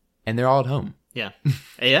 and they're all at home. Yeah.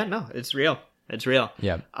 Yeah, no, it's real. It's real.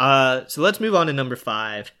 Yeah. So let's move on to number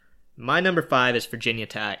 5. My number 5 is Virginia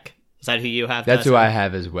Tech. Is that who you have? That's who I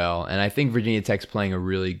have as well. And I think Virginia Tech's playing a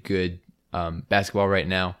really good basketball right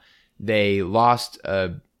now. They lost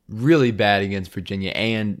really bad against Virginia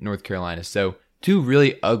and North Carolina. So 2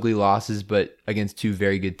 really ugly losses, but against 2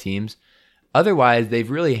 very good teams. Otherwise,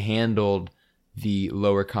 they've really handled the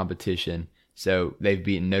lower competition. So they've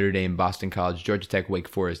beaten Notre Dame, Boston College, Georgia Tech, Wake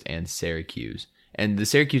Forest, and Syracuse. And the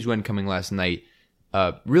Syracuse win coming last night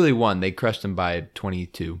really won. They crushed them by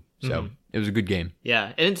 22. So it was a good game.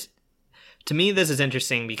 Yeah. And to me, this is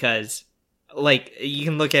interesting because, you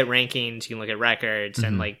can look at rankings, you can look at records,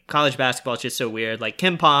 and, college basketball is just so weird.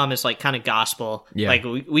 KenPom is, kind of gospel. Yeah.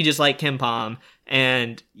 We just like KenPom.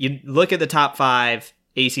 And you look at the top 5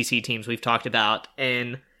 ACC teams we've talked about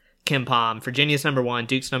in KenPom. Virginia's number 1,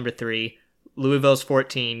 Duke's number 3, Louisville's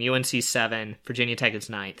 14, UNC's 7, Virginia Tech is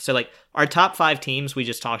 9th. So, our top 5 teams we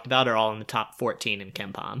just talked about are all in the top 14 in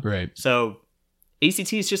KenPom. Right. So,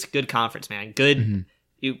 ACC is just a good conference, man. Good,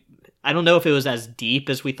 I don't know if it was as deep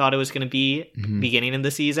as we thought it was going to be beginning of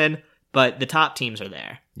the season, but the top teams are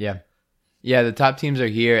there. Yeah. Yeah, the top teams are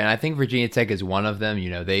here, and I think Virginia Tech is one of them. You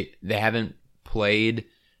know, they haven't played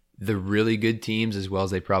the really good teams as well as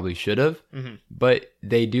they probably should have, but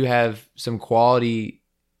they do have some quality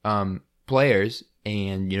players,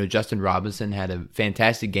 and, you know, Justin Robinson had a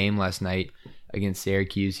fantastic game last night against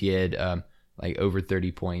Syracuse. He had like over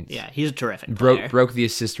 30 points. Yeah, he's a terrific player. Broke the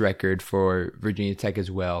assist record for Virginia Tech as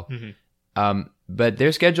well. But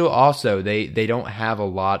their schedule also, they don't have a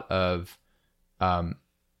lot of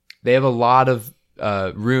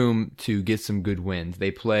room to get some good wins.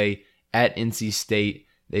 They play at NC State.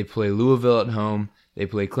 They play Louisville at home. They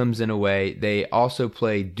play Clemson away. They also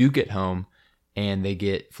play Duke at home, and they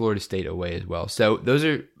get Florida State away as well. So those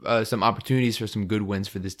are some opportunities for some good wins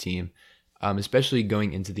for this team, especially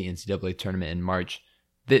going into the NCAA tournament in March.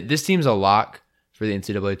 This team's a lock for the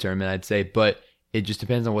NCAA tournament, I'd say, but it just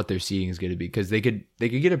depends on what their seeding is going to be, because they could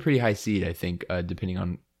get a pretty high seed, I think, depending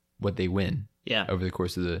on what they win. Yeah. Over the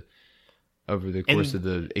course of the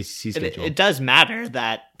ACC schedule. It does matter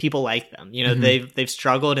that people like them. You know, they've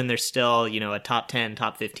struggled, and they're still, you know, a top 10,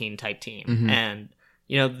 top 15 type team. And,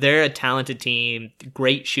 you know, they're a talented team,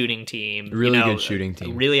 great shooting team. Really good shooting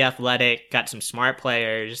team. Really athletic, got some smart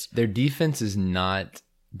players. Their defense is not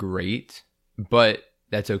great, but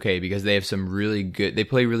that's okay because they have they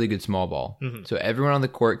play really good small ball. So everyone on the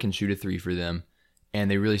court can shoot a three for them. And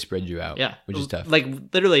they really spread you out, which is tough. Like,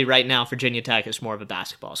 literally right now, Virginia Tech is more of a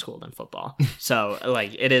basketball school than football. So,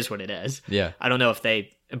 like, it is what it is. Yeah. I don't know if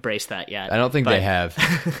they embraced that yet. I don't think they have.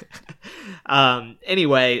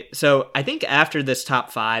 Anyway, so I think after this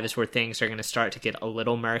top 5 is where things are going to start to get a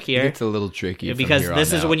little murkier. It's a little tricky because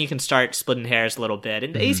this is when you can start splitting hairs a little bit.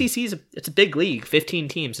 And the ACC it's a big league, 15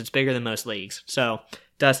 teams. It's bigger than most leagues. So,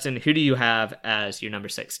 Dustin, who do you have as your number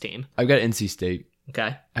 6 team? I've got NC State.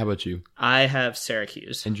 Okay. How about you? I have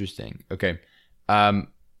Syracuse. Interesting. Okay. I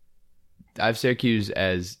have Syracuse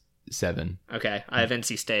as 7. Okay. I have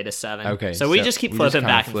NC State as 7. Okay. So we just keep flipping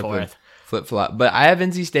back and forth. Flip-flop. But I have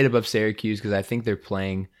NC State above Syracuse because I think they're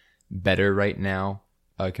playing better right now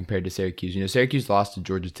compared to Syracuse. You know, Syracuse lost to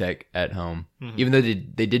Georgia Tech at home. Even though they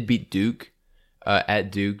did beat Duke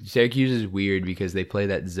at Duke. Syracuse is weird because they play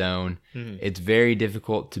that zone. It's very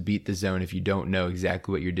difficult to beat the zone if you don't know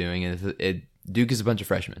exactly what you're doing. And Duke is a bunch of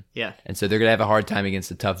freshmen. Yeah. And so they're going to have a hard time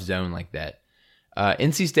against a tough zone like that.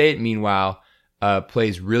 NC State, meanwhile,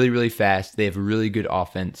 plays really, really fast. They have a really good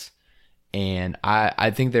offense. And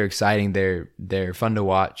I think they're exciting. They're fun to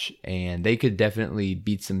watch. And they could definitely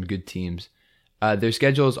beat some good teams. Their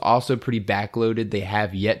schedule is also pretty backloaded. They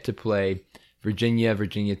have yet to play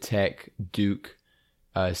Virginia Tech, Duke,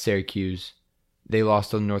 Syracuse. They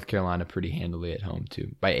lost to North Carolina pretty handily at home,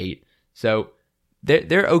 too, by 8. So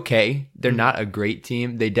they're okay. They're not a great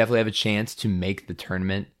team. They definitely have a chance to make the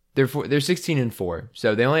tournament. They're 16-4,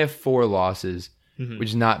 so they only have 4 losses, which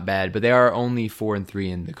is not bad. But they are only 4-3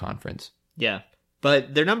 in the conference. Yeah,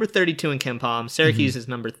 but they're number 32 in KenPom. Syracuse is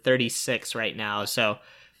number 36 right now, so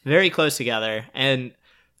very close together. And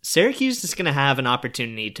Syracuse is going to have an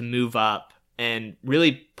opportunity to move up and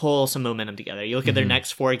really pull some momentum together. You look at their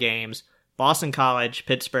next 4 games: Boston College,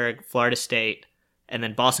 Pittsburgh, Florida State, and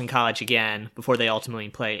then Boston College again before they ultimately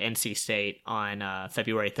play NC State on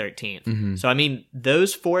February 13th. So, I mean,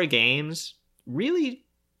 those 4 games really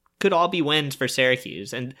could all be wins for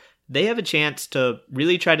Syracuse. And they have a chance to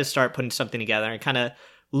really try to start putting something together and kind of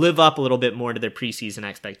live up a little bit more to their preseason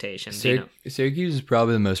expectations. Syracuse is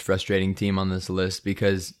probably the most frustrating team on this list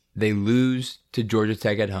because they lose to Georgia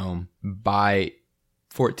Tech at home by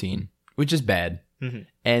 14, which is bad.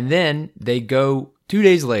 And then they go 2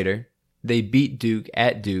 days later, they beat Duke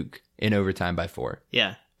at Duke in overtime by 4.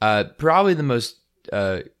 Yeah. Probably the most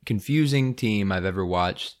confusing team I've ever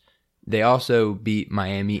watched. They also beat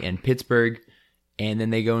Miami and Pittsburgh, and then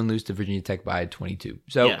they go and lose to Virginia Tech by 22.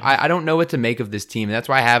 So I don't know what to make of this team, and that's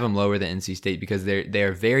why I have them lower than NC State because they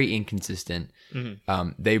are very inconsistent.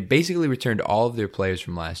 They basically returned all of their players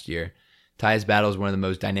from last year. Tyus Battle is one of the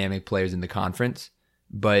most dynamic players in the conference,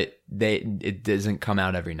 but it doesn't come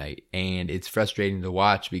out every night, and it's frustrating to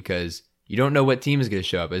watch because you don't know what team is going to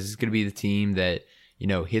show up. Is this going to be the team that, you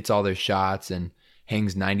know, hits all their shots and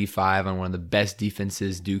hangs 95 on one of the best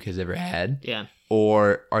defenses Duke has ever had? Yeah.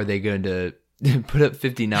 Or are they going to put up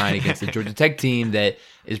 59 against the Georgia Tech team that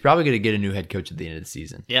is probably going to get a new head coach at the end of the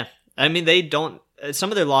season? Yeah. I mean, they don't – some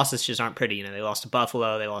of their losses just aren't pretty. You know, they lost to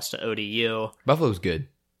Buffalo. They lost to ODU. Buffalo's good.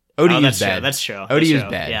 ODU's bad. That's true. ODU's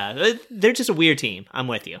bad. Yeah. They're just a weird team. I'm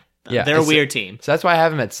with you. Yeah, they're a weird team. So that's why I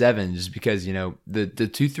have them at 7, just because, you know, the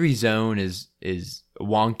 2-3 zone is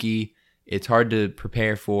wonky. It's hard to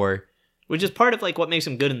prepare for. which is part of like what makes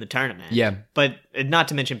them good in the tournament. Yeah. But not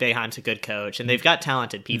to mention Boeheim's a good coach, and they've got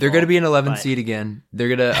talented people. They're going to be an 11 seed again. They're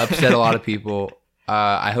going to upset a lot of people.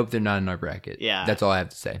 I hope they're not in our bracket. Yeah. That's all I have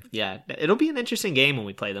to say. Yeah. It'll be an interesting game when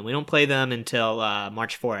we play them. We don't play them until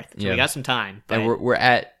March 4th, so we got some time. But... And we're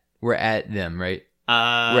at them, right?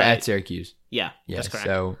 We're at Syracuse. Yeah, that's correct.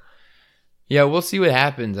 So, yeah, we'll see what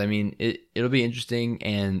happens. I mean, it'll be interesting,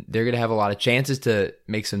 and they're going to have a lot of chances to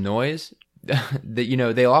make some noise.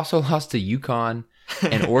 They also lost to UConn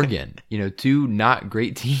and Oregon, two not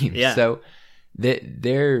great teams. Yeah. So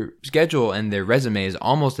their schedule and their resume is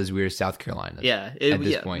almost as weird as South Carolina's. Yeah. At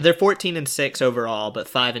this point. They're 14-6 overall, but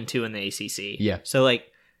 5-2 in the ACC. Yeah. So,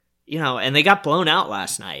 and they got blown out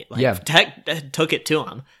last night. Tech took it to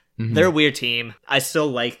them. Mm-hmm. They're a weird team. I still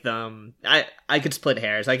like them. I could split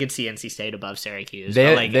hairs. I could see NC State above Syracuse. They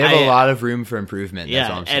have a lot of room for improvement. Yeah,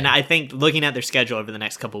 that's all I'm saying. And I think looking at their schedule over the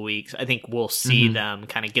next couple weeks, I think we'll see them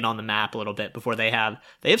kind of get on the map a little bit before they have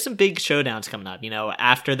some big showdowns coming up.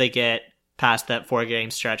 After they get past that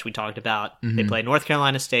 4-game stretch we talked about, they play North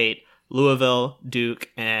Carolina State, Louisville, Duke,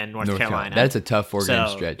 and North Carolina. That's a tough 4-game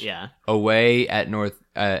stretch. Yeah. Away at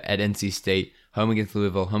NC State, home against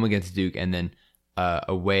Louisville, home against Duke, and then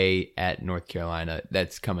away at North Carolina.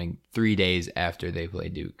 That's coming 3 days after they play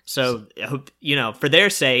Duke. So, for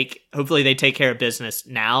their sake, hopefully they take care of business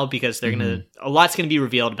now, because they're a lot's gonna be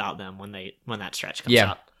revealed about them when that stretch comes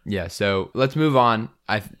up. Yeah. So let's move on.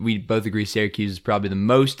 We both agree Syracuse is probably the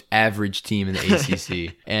most average team in the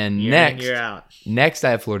ACC. And next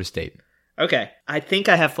I have Florida State. Okay, I think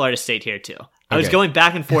I have Florida State here too. I was going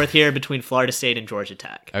back and forth here between Florida State and Georgia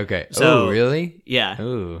Tech. Okay. So, really? Yeah.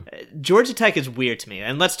 Ooh. Georgia Tech is weird to me,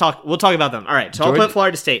 and we'll talk about them. All right, so I'll put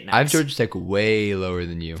Florida State next. I have Georgia Tech way lower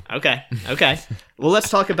than you. Okay. Well, let's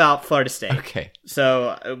talk about Florida State. Okay.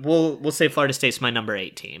 So we'll say Florida State's my number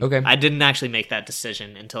 8 team. Okay. I didn't actually make that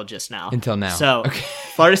decision until just now. So okay.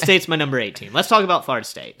 Florida State's my number 8 team. Let's talk about Florida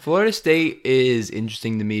State. Florida State is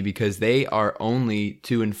interesting to me because they are only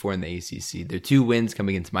 2-4 in the ACC. Their 2 wins come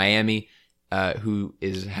against Miami, who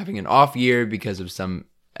is having an off year because of some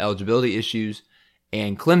eligibility issues,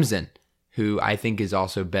 and Clemson, who I think is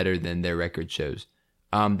also better than their record shows.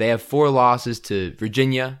 They have 4 losses to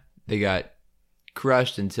Virginia. They got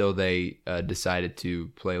crushed until they decided to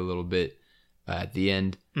play a little bit at the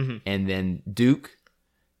end. Mm-hmm. And then Duke,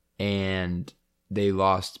 and they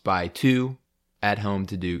lost by 2 at home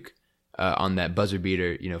to Duke on that buzzer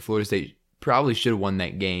beater. Florida State probably should have won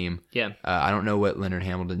that game. Yeah. I don't know what Leonard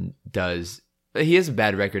Hamilton does. He has a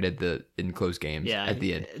bad record in close games at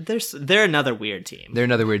the end. They're another weird team.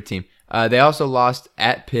 They also lost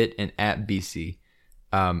at Pitt and at BC.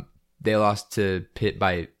 They lost to Pitt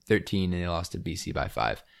by 13 and they lost to BC by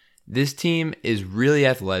 5. This team is really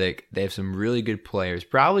athletic. They have some really good players,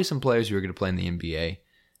 probably some players who are going to play in the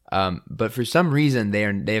NBA. But for some reason, they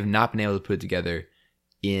have not been able to put it together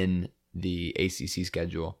in the ACC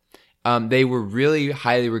schedule. They were really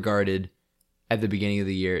highly regarded at the beginning of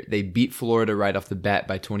the year. They beat Florida right off the bat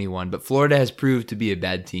by 21, but Florida has proved to be a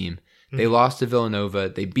bad team. They lost to Villanova.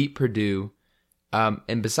 They beat Purdue.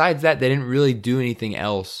 And besides that, they didn't really do anything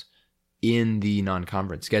else in the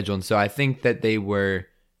non-conference schedule. And so I think that they were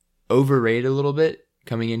overrated a little bit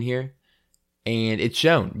coming in here. And it's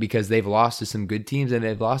shown because they've lost to some good teams and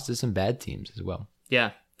they've lost to some bad teams as well.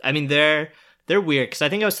 Yeah. I mean, they're weird because I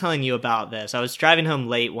think I was telling you about this. I was driving home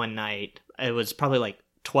late one night. It was probably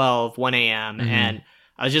 1 a.m. And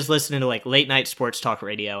I was just listening to late night sports talk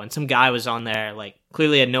radio, and some guy was on there,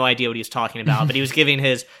 clearly had no idea what he was talking about, but he was giving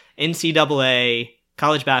his NCAA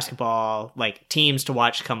college basketball teams to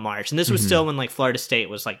watch come March. And this was still when Florida State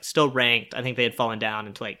was still ranked. I think they had fallen down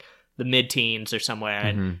into the mid-teens or somewhere.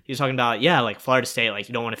 And he was talking about, Florida State,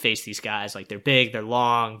 you don't want to face these guys. They're big, they're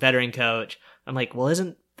long, veteran coach. I'm well,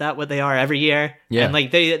 isn't that what they are every year? Yeah.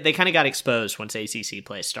 And they kind of got exposed once ACC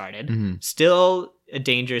play started. Still a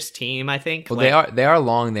dangerous team, I think. Well, they are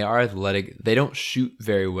long, they are athletic. They don't shoot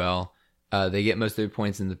very well. They get most of their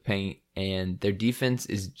points in the paint, and their defense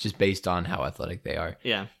is just based on how athletic they are.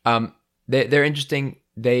 Yeah. They're interesting.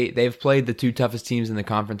 They've played the 2 toughest teams in the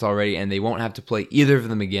conference already, and they won't have to play either of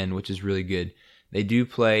them again, which is really good. They do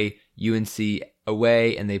play UNC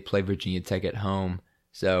away, and they play Virginia Tech at home.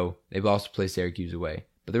 So they've also played Syracuse away.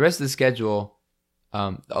 But the rest of the schedule,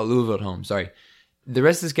 Louisville at home, sorry. The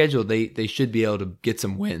rest of the schedule, they should be able to get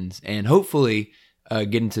some wins and hopefully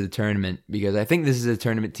get into the tournament, because I think this is a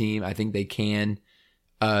tournament team. I think they can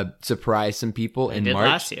surprise some people in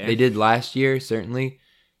March. They did last year, certainly.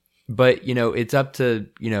 But, it's up to,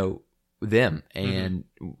 them and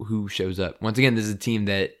who shows up. Once again, this is a team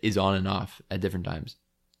that is on and off at different times.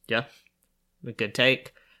 Yeah. A good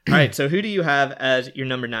take. All right, so who do you have as your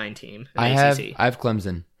number 9 team in I ACC? have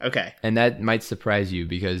Clemson. Okay. And that might surprise you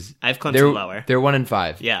because I have Clemson lower. They're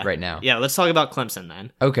 1-5 right now. Yeah, let's talk about Clemson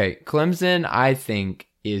then. Okay, Clemson, I think,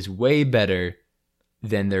 is way better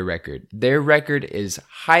than their record. Their record is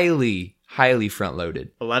highly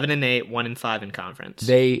front-loaded. 11-8, 1-5 in conference.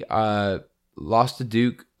 They lost to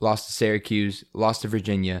Duke, lost to Syracuse, lost to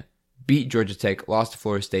Virginia, beat Georgia Tech, lost to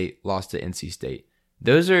Florida State, lost to NC State.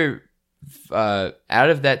 Those are, out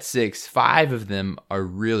of that 6, 5 of them are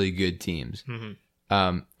really good teams,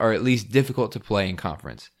 or at least difficult to play in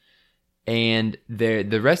conference. And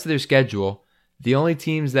the rest of their schedule, the only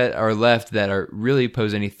teams that are left that are really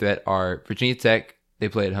pose any threat are Virginia Tech, they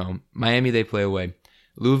play at home. Miami, they play away.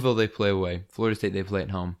 Louisville, they play away. Florida State, they play at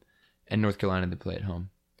home. And North Carolina, they play at home.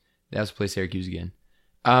 They also play Syracuse again.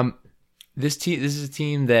 This is a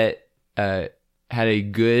team that had a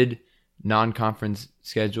good non-conference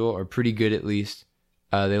schedule, or pretty good at least.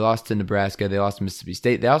 They lost to Nebraska. They lost to Mississippi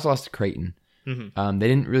State. They also lost to Creighton. They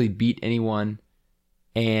didn't really beat anyone.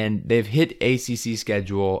 And they've hit ACC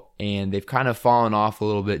schedule, and they've kind of fallen off a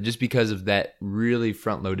little bit just because of that really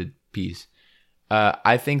front-loaded piece.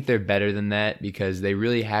 I think they're better than that because they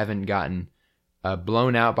really haven't gotten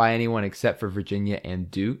blown out by anyone except for Virginia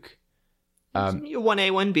and Duke.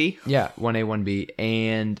 1A, 1B. Yeah, 1A, 1B.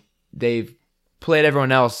 And they've played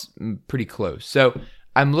everyone else pretty close. So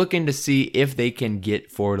I'm looking to see if they can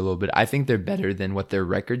get forward a little bit. I think they're better than what their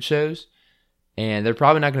record shows. And they're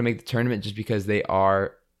probably not going to make the tournament just because they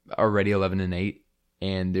are already 11-8.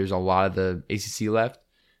 And there's a lot of the ACC left.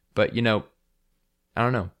 But, I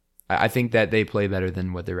don't know. I think that they play better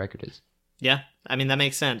than what their record is. Yeah, I mean, that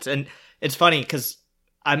makes sense. And it's funny because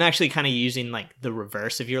I'm actually kind of using like the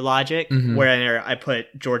reverse of your logic, where I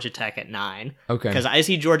put Georgia Tech at 9. Okay. Because I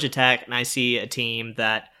see Georgia Tech and I see a team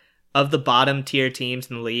that, of the bottom tier teams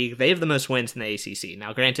in the league, they have the most wins in the ACC.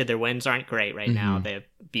 Now, granted, their wins aren't great right now. They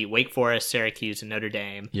beat Wake Forest, Syracuse, and Notre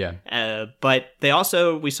Dame. Yeah. But they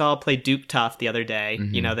also, we saw play Duke tough the other day.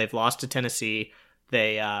 They've lost to Tennessee.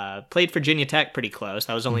 They played Virginia Tech pretty close.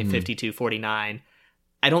 That was only 52-49.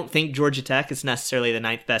 I don't think Georgia Tech is necessarily the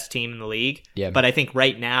 9th best team in the league. Yeah. But I think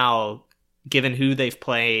right now, given who they've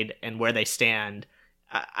played and where they stand,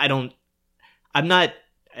 I don't know.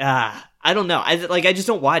 I just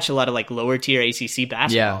don't watch a lot of like lower tier ACC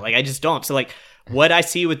basketball. Yeah. Like I just don't. So like what I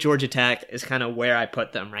see with Georgia Tech is kind of where I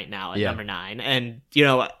put them right now at number 9. And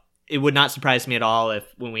it would not surprise me at all if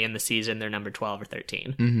when we end the season they're number 12 or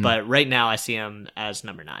 13. But right now I see them as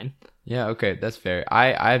number 9. Yeah, okay, that's fair.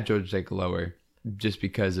 I have Georgia Tech lower just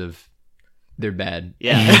because of they're bad.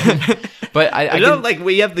 Yeah. But I don't like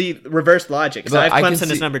we have the reverse logic. So I have Clemson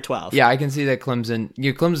as number 12. Yeah, I can see that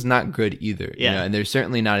Clemson's not good either. Yeah. And they're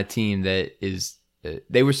certainly not a team that is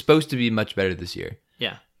they were supposed to be much better this year.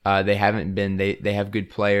 Yeah. They haven't been. They have good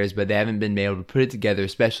players, but they haven't been able to put it together,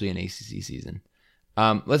 especially in ACC season.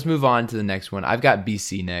 Let's move on to the next one. I've got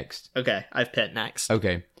BC next. Okay, I've Pitt next.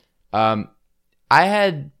 Okay. I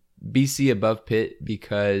had BC above Pitt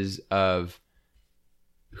because of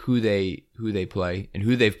who they play and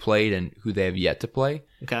who they've played and who they have yet to play.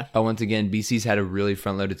 Okay. Once again, BC's had a really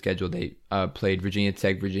front-loaded schedule. They played Virginia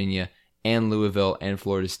Tech, Virginia, and Louisville and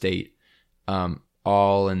Florida State,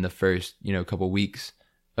 all in the first couple weeks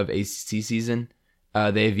of ACC season.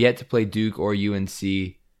 They have yet to play Duke or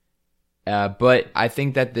UNC. But I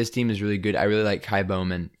think that this team is really good. I really like Kai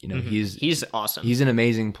Bowman. He's awesome. He's an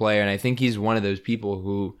amazing player, and I think he's one of those people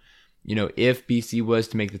who, if BC was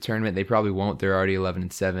to make the tournament, they probably won't. They're already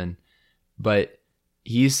 11-7, but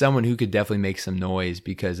he's someone who could definitely make some noise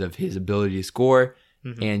because of his ability to score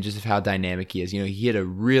and just of how dynamic he is. He hit a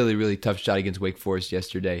really, really tough shot against Wake Forest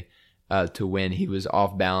yesterday to win. He was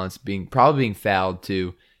off balance, probably being fouled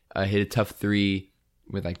to hit a tough three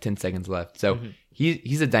with like 10 seconds left. So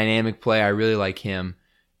he's a dynamic player. I really like him,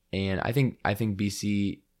 and I think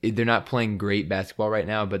BC, they're not playing great basketball right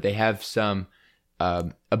now, but they have some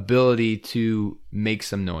ability to make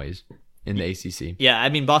some noise in the ACC. Yeah, I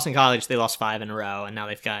mean, Boston College, they lost 5 in a row, and now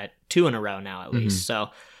they've got 2 in a row now at least. So,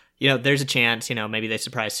 there's a chance, maybe they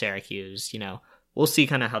surprise Syracuse. We'll see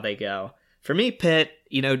kind of how they go. For me, Pitt,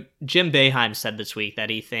 Jim Boeheim said this week that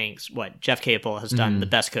he thinks Jeff Capel has done the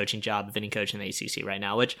best coaching job of any coach in the ACC right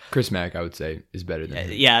now, which Chris Mack, I would say, is better than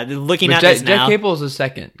him. Yeah, looking at this now. Jeff Capel is a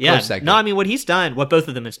second. Yeah, second. No, I mean, what he's done, what both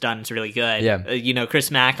of them has done is really good. Yeah. Chris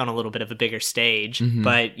Mack on a little bit of a bigger stage,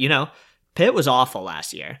 but, Pitt was awful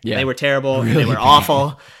last year. Yeah. They were terrible. Really they were bad.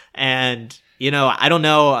 awful. And, I don't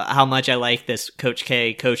know how much I like this Coach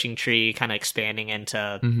K coaching tree kind of expanding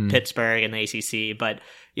into Pittsburgh and the ACC, but,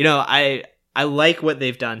 I like what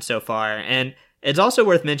they've done so far. And It's also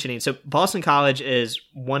worth mentioning. So Boston College is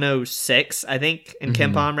 106, I think, in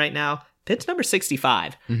KenPom right now. Pitt's number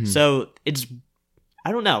 65. So it's,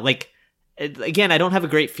 I don't know. Like, again, I don't have a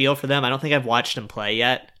great feel for them. I don't think I've watched them play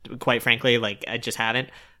yet, quite frankly. Like, I just haven't.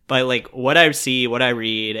 But, like, what I see, what I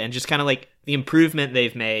read, and just kind of, like, the improvement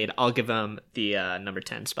they've made, I'll give them the number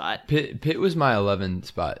 10 spot. Pitt was my 11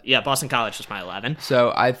 spot. Yeah, Boston College was my 11.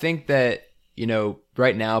 So I think that,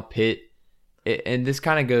 right now, Pitt, and this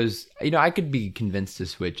kind of goes, I could be convinced to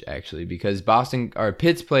switch, actually, because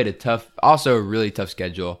Pitt's played a really tough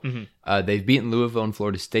schedule. They've beaten Louisville and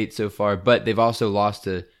Florida State so far, but they've also lost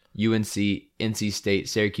to UNC, NC State,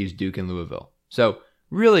 Syracuse, Duke, and Louisville. So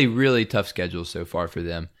really, really tough schedule so far for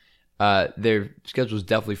them. Their schedule is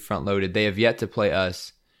definitely front-loaded. They have yet to play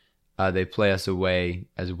us. They play us away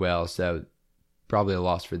as well, so probably a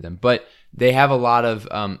loss for them. But they have a lot of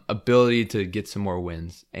ability to get some more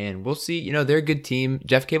wins. And we'll see. They're a good team.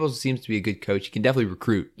 Jeff Cable seems to be a good coach. He can definitely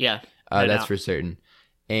recruit. Yeah. That's for certain.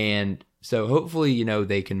 And so hopefully,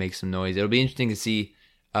 they can make some noise. It'll be interesting to see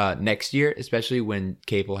next year, especially when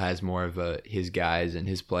Capel has more of his guys and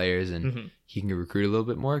his players, and he can recruit a little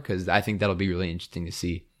bit more, because I think that'll be really interesting to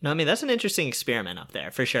see. No, I mean, that's an interesting experiment up there,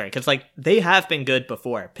 for sure. Because, like, they have been good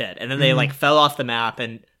before, Pitt, and then they, like, fell off the map,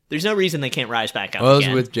 and there's no reason they can't rise back up again.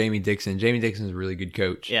 It was with Jamie Dixon. Jamie Dixon's a really good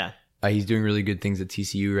coach. Yeah. He's doing really good things at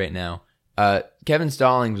TCU right now. Kevin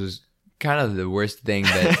Stallings was kind of the worst thing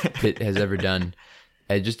that Pitt has ever done.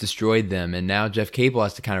 It just destroyed them, and now Jeff Capel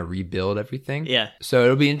has to kind of rebuild everything. Yeah. So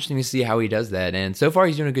it'll be interesting to see how he does that. And so far,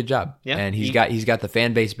 he's doing a good job. Yeah. And he's got the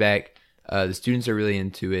fan base back. The students are really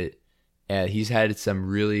into it. He's had some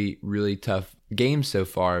really, really tough games so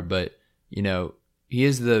far, but he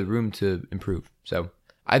has the room to improve. So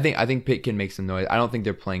I think Pitt can make some noise. I don't think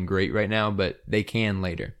they're playing great right now, but they can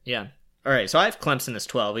later. Yeah. All right, so I have Clemson as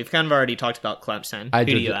 12. We've kind of already talked about Clemson. I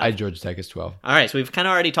had Georgia Tech as 12. All right, so we've kind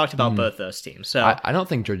of already talked about both those teams. So I don't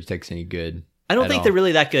think Georgia Tech's any good. I don't think they're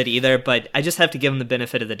really that good either, but I just have to give them the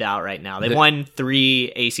benefit of the doubt right now. They've won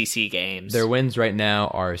 3 ACC games. Their wins right now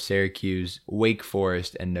are Syracuse, Wake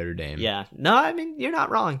Forest, and Notre Dame. Yeah. No, I mean, you're not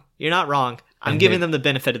wrong. I'm giving them the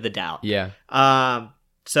benefit of the doubt. Yeah.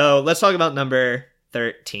 So let's talk about number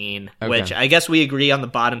 13, which I guess we agree on the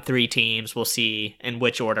bottom 3 teams. We'll see in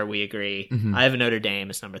which order we agree. I have Notre Dame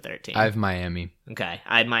as number 13. I have Miami. Okay.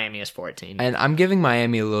 I had Miami as 14. And I'm giving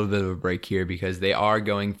Miami a little bit of a break here because they are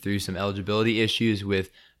going through some eligibility issues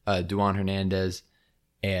with Duan Hernandez,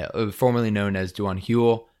 formerly known as Duan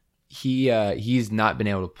Huel. He's not been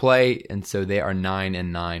able to play, and so they are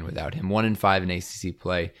 9-9 without him. 1-5 in ACC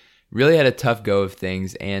play. Really had a tough go of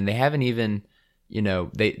things, and they haven't even,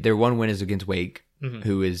 their one win is against Wake,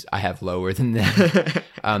 who is I have lower than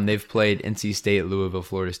them. They've played NC State, Louisville,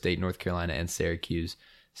 Florida State, North Carolina, and Syracuse.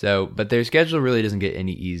 So, but their schedule really doesn't get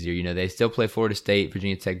any easier. They still play Florida State,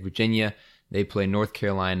 Virginia Tech, Virginia. They play North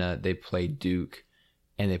Carolina. They play Duke,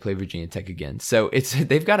 and they play Virginia Tech again. So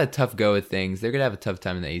they've got a tough go of things. They're gonna have a tough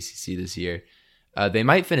time in the ACC this year. They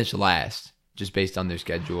might finish last just based on their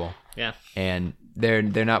schedule. Yeah, and they're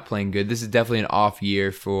not playing good. This is definitely an off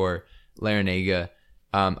year for Larrañaga.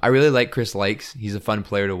 I really like Chris Likes. He's a fun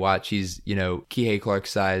player to watch. He's, Kihei Clark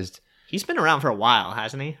sized. He's been around for a while,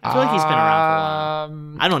 hasn't he? I feel like he's been around for a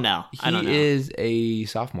while. I don't know. He is a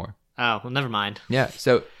sophomore. Oh, well, never mind. Yeah.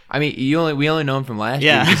 So, I mean, we only know him from last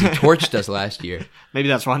year because he torched us last year. Maybe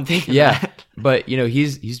that's one thing. Yeah. But,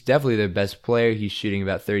 he's definitely their best player. He's shooting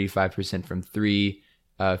about 35% from 3,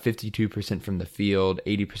 52% from the field,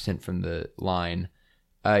 80% from the line.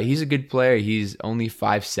 He's a good player. He's only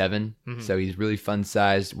 5'7", so he's really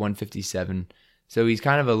fun-sized, 157. So he's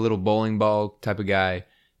kind of a little bowling ball type of guy.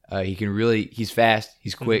 He's fast,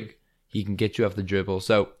 he's quick, he can get you off the dribble.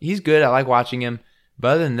 So he's good. I like watching him. But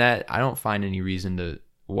other than that, I don't find any reason to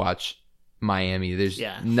watch Miami. There's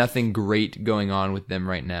nothing great going on with them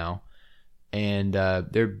right now. And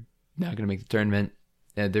they're not going to make the tournament.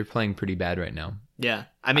 They're playing pretty bad right now. Yeah,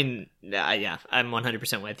 I mean, yeah, I'm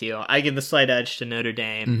 100% with you. I give the slight edge to Notre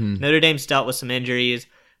Dame. Notre Dame's dealt with some injuries.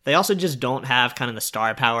 They also just don't have kind of the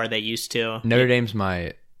star power they used to. Notre Dame's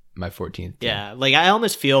my 14th team. Yeah, like I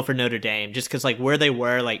almost feel for Notre Dame just because like where they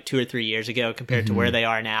were like 2 or 3 years ago compared to where they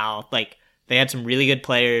are now. Like they had some really good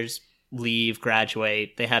players leave,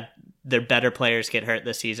 graduate. They had their better players get hurt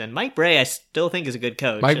this season. Mike Bray, I still think is a good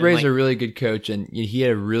coach. Mike Bray's a really good coach, and he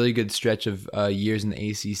had a really good stretch of years in the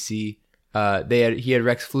ACC. He had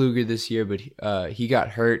Rex Pfluger this year, but he got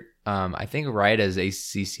hurt. I think right as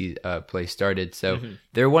ACC play started. So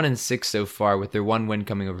they're 1-6 so far, with their one win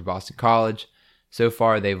coming over Boston College. So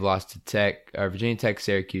far, they've lost to Virginia Tech,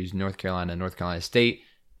 Syracuse, North Carolina State,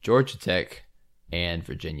 Georgia Tech, and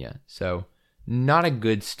Virginia. So not a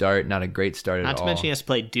good start, not a great start at all. Not to mention he has to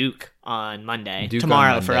play Duke on Monday. Duke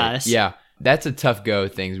tomorrow on for Monday. us. Yeah, that's a tough go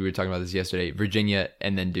of things. We were talking about this yesterday. Virginia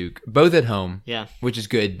and then Duke, both at home. Yeah, which is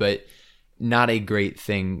good, but not a great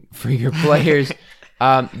thing for your players.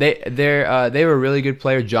 They were a really good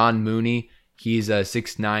player. John Mooney, he's a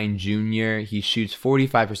 6'9" junior. He shoots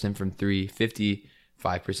 45% from three,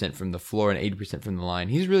 55% from the floor, and 80% from the line.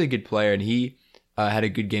 He's a really good player, and he had a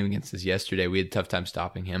good game against us yesterday. We had a tough time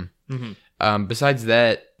stopping him. Mm-hmm. Besides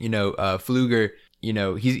that, Pfluger,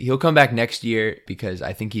 he'll come back next year because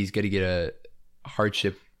I think he's going to get a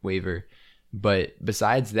hardship waiver. But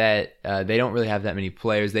besides that, they don't really have that many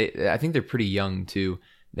players. I think they're pretty young too.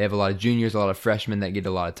 They have a lot of juniors, a lot of freshmen that get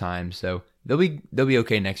a lot of time. So they'll be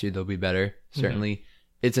okay next year. They'll be better. Certainly. Mm-hmm.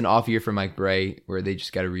 It's an off year for Mike Bray where they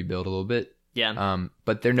just got to rebuild a little bit. Yeah.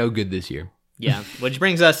 But they're no good this year. Yeah. Which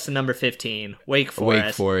brings us to number 15, Wake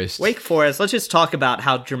Forest. Wake Forest. Let's just talk about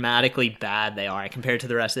how dramatically bad they are compared to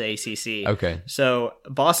the rest of the ACC. Okay. So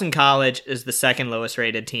Boston College is the second lowest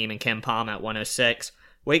rated team in Ken Palm at 106.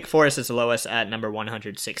 Wake Forest is the lowest at number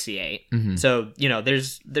 168. Mm-hmm. So,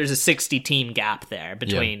 there's a 60 team gap there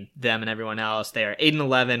between them and everyone else. They are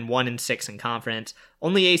 8-11, 1-6 in conference.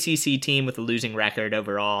 Only ACC team with a losing record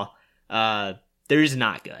overall. They're just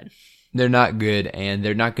not good. They're not good, and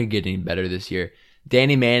they're not going to get any better this year.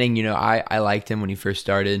 Danny Manning, I liked him when he first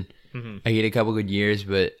started. Mm-hmm. He had a couple good years,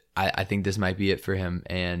 but I think this might be it for him.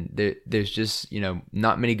 And there's just,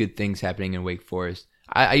 not many good things happening in Wake Forest.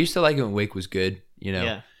 I used to like it when Wake was good.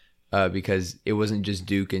 Because it wasn't just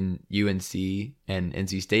Duke and UNC and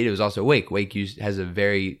NC State. It was also Wake. Wake has a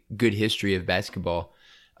very good history of basketball.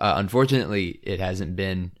 Unfortunately, it hasn't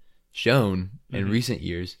been shown in recent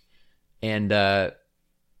years. And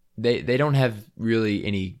they don't have really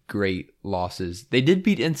any great losses. They did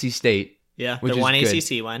beat NC State. Yeah, the one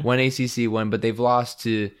ACC one. One ACC one, but they've lost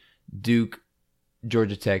to Duke,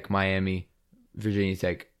 Georgia Tech, Miami, Virginia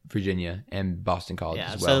Tech, Virginia, and Boston College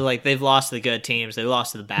as well. So they've lost to the good teams, they've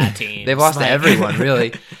lost to the bad teams. They've lost to everyone,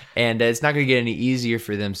 really. And it's not going to get any easier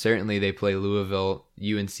for them. Certainly, they play Louisville,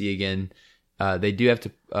 UNC again. They have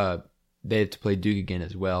to play Duke again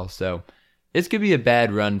as well. So it's going to be a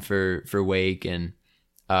bad run for Wake, and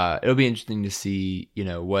it'll be interesting to see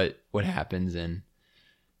what happens in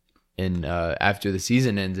after the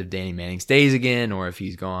season ends, if Danny Manning stays again or if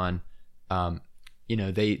he's gone.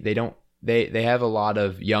 They have a lot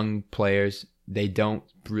of young players. They don't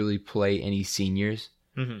really play any seniors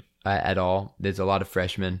at all. There's a lot of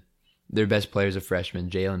freshmen. Their best players are freshmen,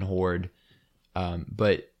 Jalen Horde.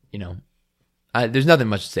 But there's nothing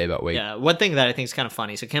much to say about Wake. Yeah, one thing that I think is kind of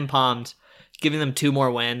funny. So Ken Palm's giving them 2 more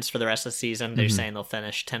wins for the rest of the season. They're saying they'll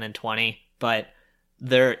finish 10-20, but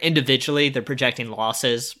they're projecting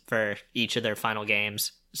losses for each of their final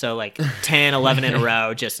games. So 10, 11 in a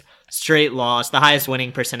row, just straight loss. The highest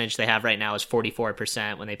winning percentage they have right now is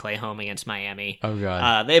 44% when they play home against Miami. Oh,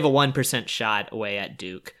 God. They have a 1% shot away at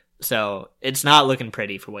Duke. So it's not looking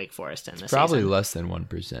pretty for Wake Forest in this season. Probably less than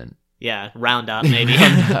 1%. Yeah, round up maybe.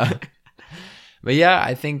 But yeah,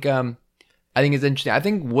 I think it's interesting. I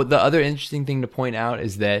think what the other interesting thing to point out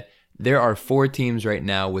is that there are 4 teams right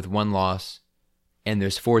now with 1 loss. And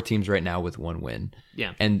there's 4 teams right now with 1 win.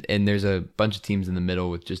 Yeah. And there's a bunch of teams in the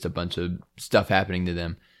middle with just a bunch of stuff happening to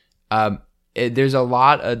them.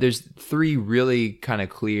 There's 3 really kind of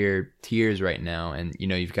clear tiers right now. And,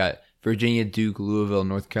 you've got Virginia, Duke, Louisville,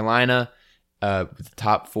 North Carolina, with the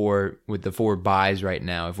top 4, with the 4 buys right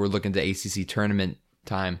now. If we're looking to ACC tournament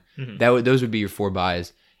time, those would be your 4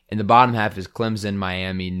 buys. And the bottom half is Clemson,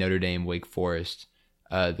 Miami, Notre Dame, Wake Forest,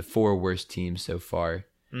 the 4 worst teams so far.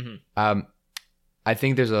 I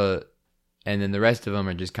think and then the rest of them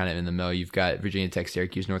are just kind of in the middle. You've got Virginia Tech,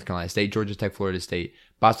 Syracuse, North Carolina State, Georgia Tech, Florida State,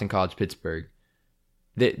 Boston College, Pittsburgh.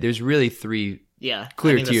 There's really 3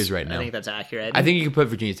 clear tiers right now. I think that's accurate. I think you can put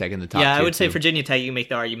Virginia Tech in the top. Yeah, I would say too. Virginia Tech, you can make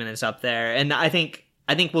the argument is up there. And I think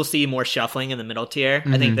we'll see more shuffling in the middle tier.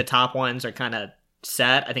 I think the top ones are kind of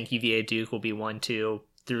set. I think UVA Duke will be 1-2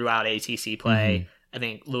 throughout ACC play. I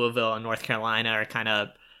think Louisville and North Carolina are kind of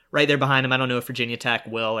right there behind them. I don't know if Virginia Tech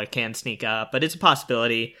will or can sneak up, but it's a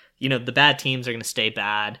possibility. The bad teams are going to stay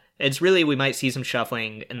bad. It's really, we might see some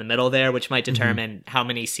shuffling in the middle there, which might determine how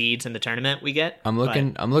many seeds in the tournament we get. I'm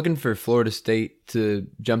looking for Florida State to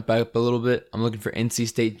jump up a little bit. I'm looking for NC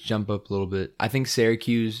State to jump up a little bit. I think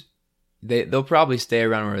Syracuse, they'll probably stay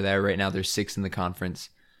around where they're right now. They're 6th in the conference.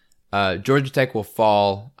 Georgia Tech will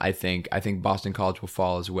fall, I think. I think Boston College will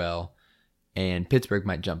fall as well. And Pittsburgh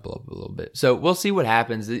might jump up a little bit. So we'll see what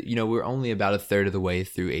happens. We're only about a third of the way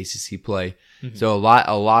through ACC play. So a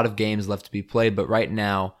lot of games left to be played. But right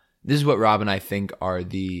now, this is what Rob and I think are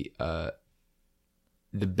the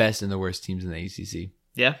the best and the worst teams in the ACC.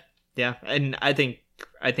 Yeah, and I think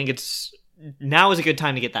it's now is a good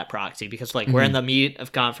time to get that proxy because like we're in the meat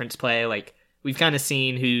of conference play. Like we've kind of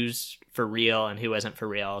seen who's for real and who isn't for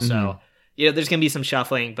real. So there's gonna be some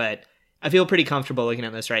shuffling, but I feel pretty comfortable looking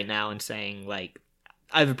at this right now and saying like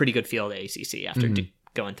I have a pretty good feel of the ACC after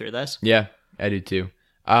going through this. Yeah, I do too.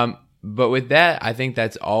 But with that, I think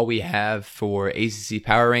that's all we have for ACC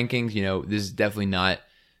power rankings. This is definitely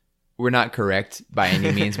we're not correct by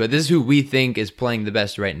any means, but this is who we think is playing the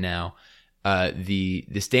best right now.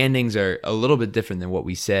 The standings are a little bit different than what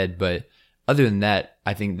we said, but other than that,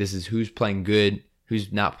 I think this is who's playing good,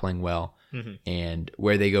 who's not playing well, and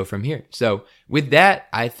where they go from here. So with that,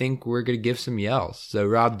 I think we're going to give some yells. So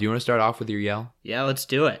Rob, do you want to start off with your yell? Yeah, let's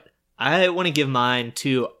do it. I want to give mine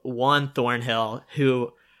to Juan Thornhill,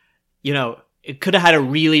 who, it could have had a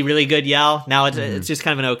really, really good yell. Now it's just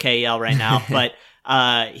kind of an okay yell right now, but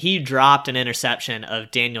he dropped an interception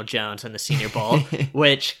of Daniel Jones in the Senior Bowl,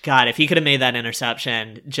 which, God, if he could have made that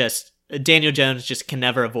interception, Daniel Jones just can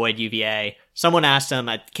never avoid UVA. Someone asked him,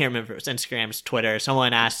 I can't remember if it was Instagram's Twitter,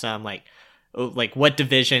 someone asked him, like, what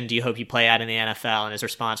division do you hope you play at in the NFL? And his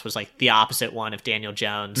response was, like, the opposite one of Daniel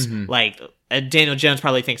Jones. Like, Daniel Jones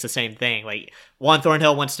probably thinks the same thing. Like, Juan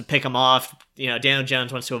Thornhill wants to pick him off. Daniel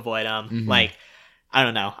Jones wants to avoid him. Like, I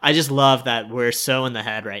don't know. I just love that we're so in the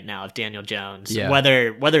head right now of Daniel Jones,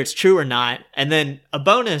 whether it's true or not. And then a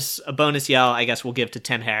bonus yell, I guess we'll give to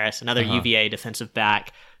Tim Harris, another UVA defensive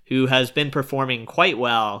back who has been performing quite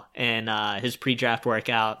well in his pre-draft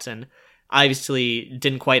workouts and obviously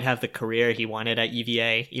didn't quite have the career he wanted at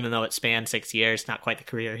UVA, even though it spanned 6 years, not quite the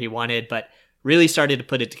career he wanted, but really started to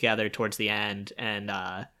put it together towards the end. And,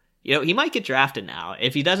 he might get drafted now.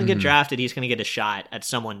 If he doesn't get drafted, he's going to get a shot at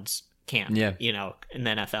someone's camp, in the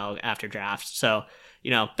NFL after draft. So,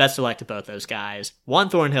 best of luck to both those guys. Juan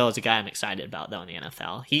Thornhill is a guy I'm excited about, though, in the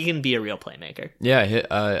NFL. He can be a real playmaker. Yeah,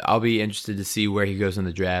 I'll be interested to see where he goes in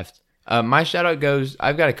the draft. My shout-out goes,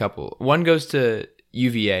 I've got a couple. One goes to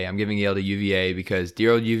UVA. I'm giving a yell to UVA because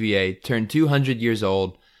dear old UVA turned 200 years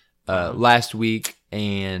old last week,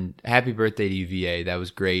 and happy birthday to UVA. That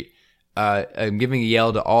was great. I'm giving a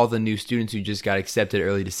yell to all the new students who just got accepted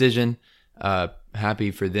early decision.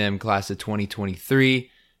 Happy for them, class of 2023.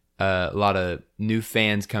 A lot of new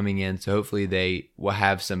fans coming in, so hopefully they will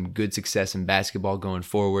have some good success in basketball going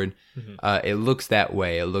forward. It looks that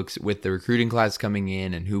way. It looks with the recruiting class coming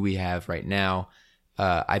in and who we have right now.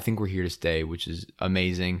 I think we're here to stay, which is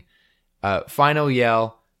amazing. Final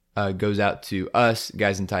yell goes out to us,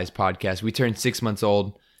 Guys and Ties podcast. We turned 6 months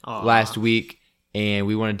old last week, and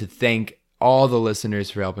we wanted to thank all the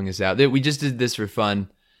listeners for helping us out. We just did this for fun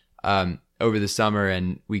over the summer,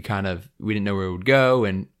 and we didn't know where it would go,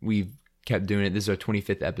 and we kept doing it. This is our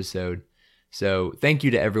 25th episode. So thank you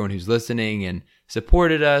to everyone who's listening and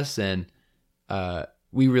supported us, and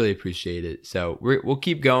we really appreciate it. So we'll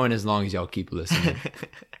keep going as long as y'all keep listening.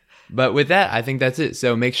 But with that, I think that's it.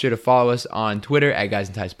 So make sure to follow us on Twitter at Guys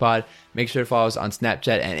and Ties Pod. Make sure to follow us on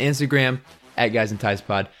Snapchat and Instagram at Guys and Ties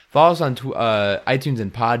Pod. Follow us on iTunes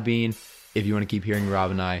and Podbean if you want to keep hearing Rob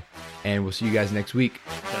and I. And we'll see you guys next week.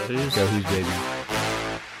 Go Who's, baby.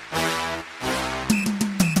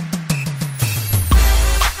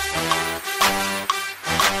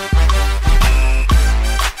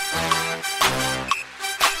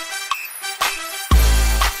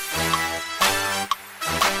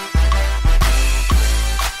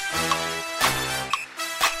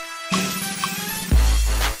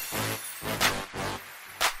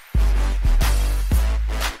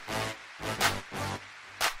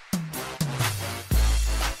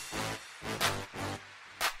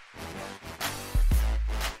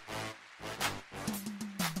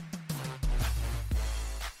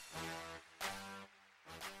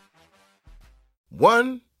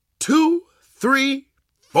 One, two, three,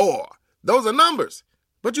 four. Those are numbers.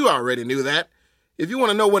 But you already knew that. If you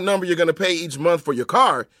want to know what number you're going to pay each month for your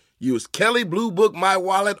car, use Kelley Blue Book My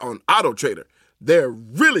Wallet on Auto Trader. They're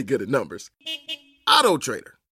really good at numbers. Auto Trader.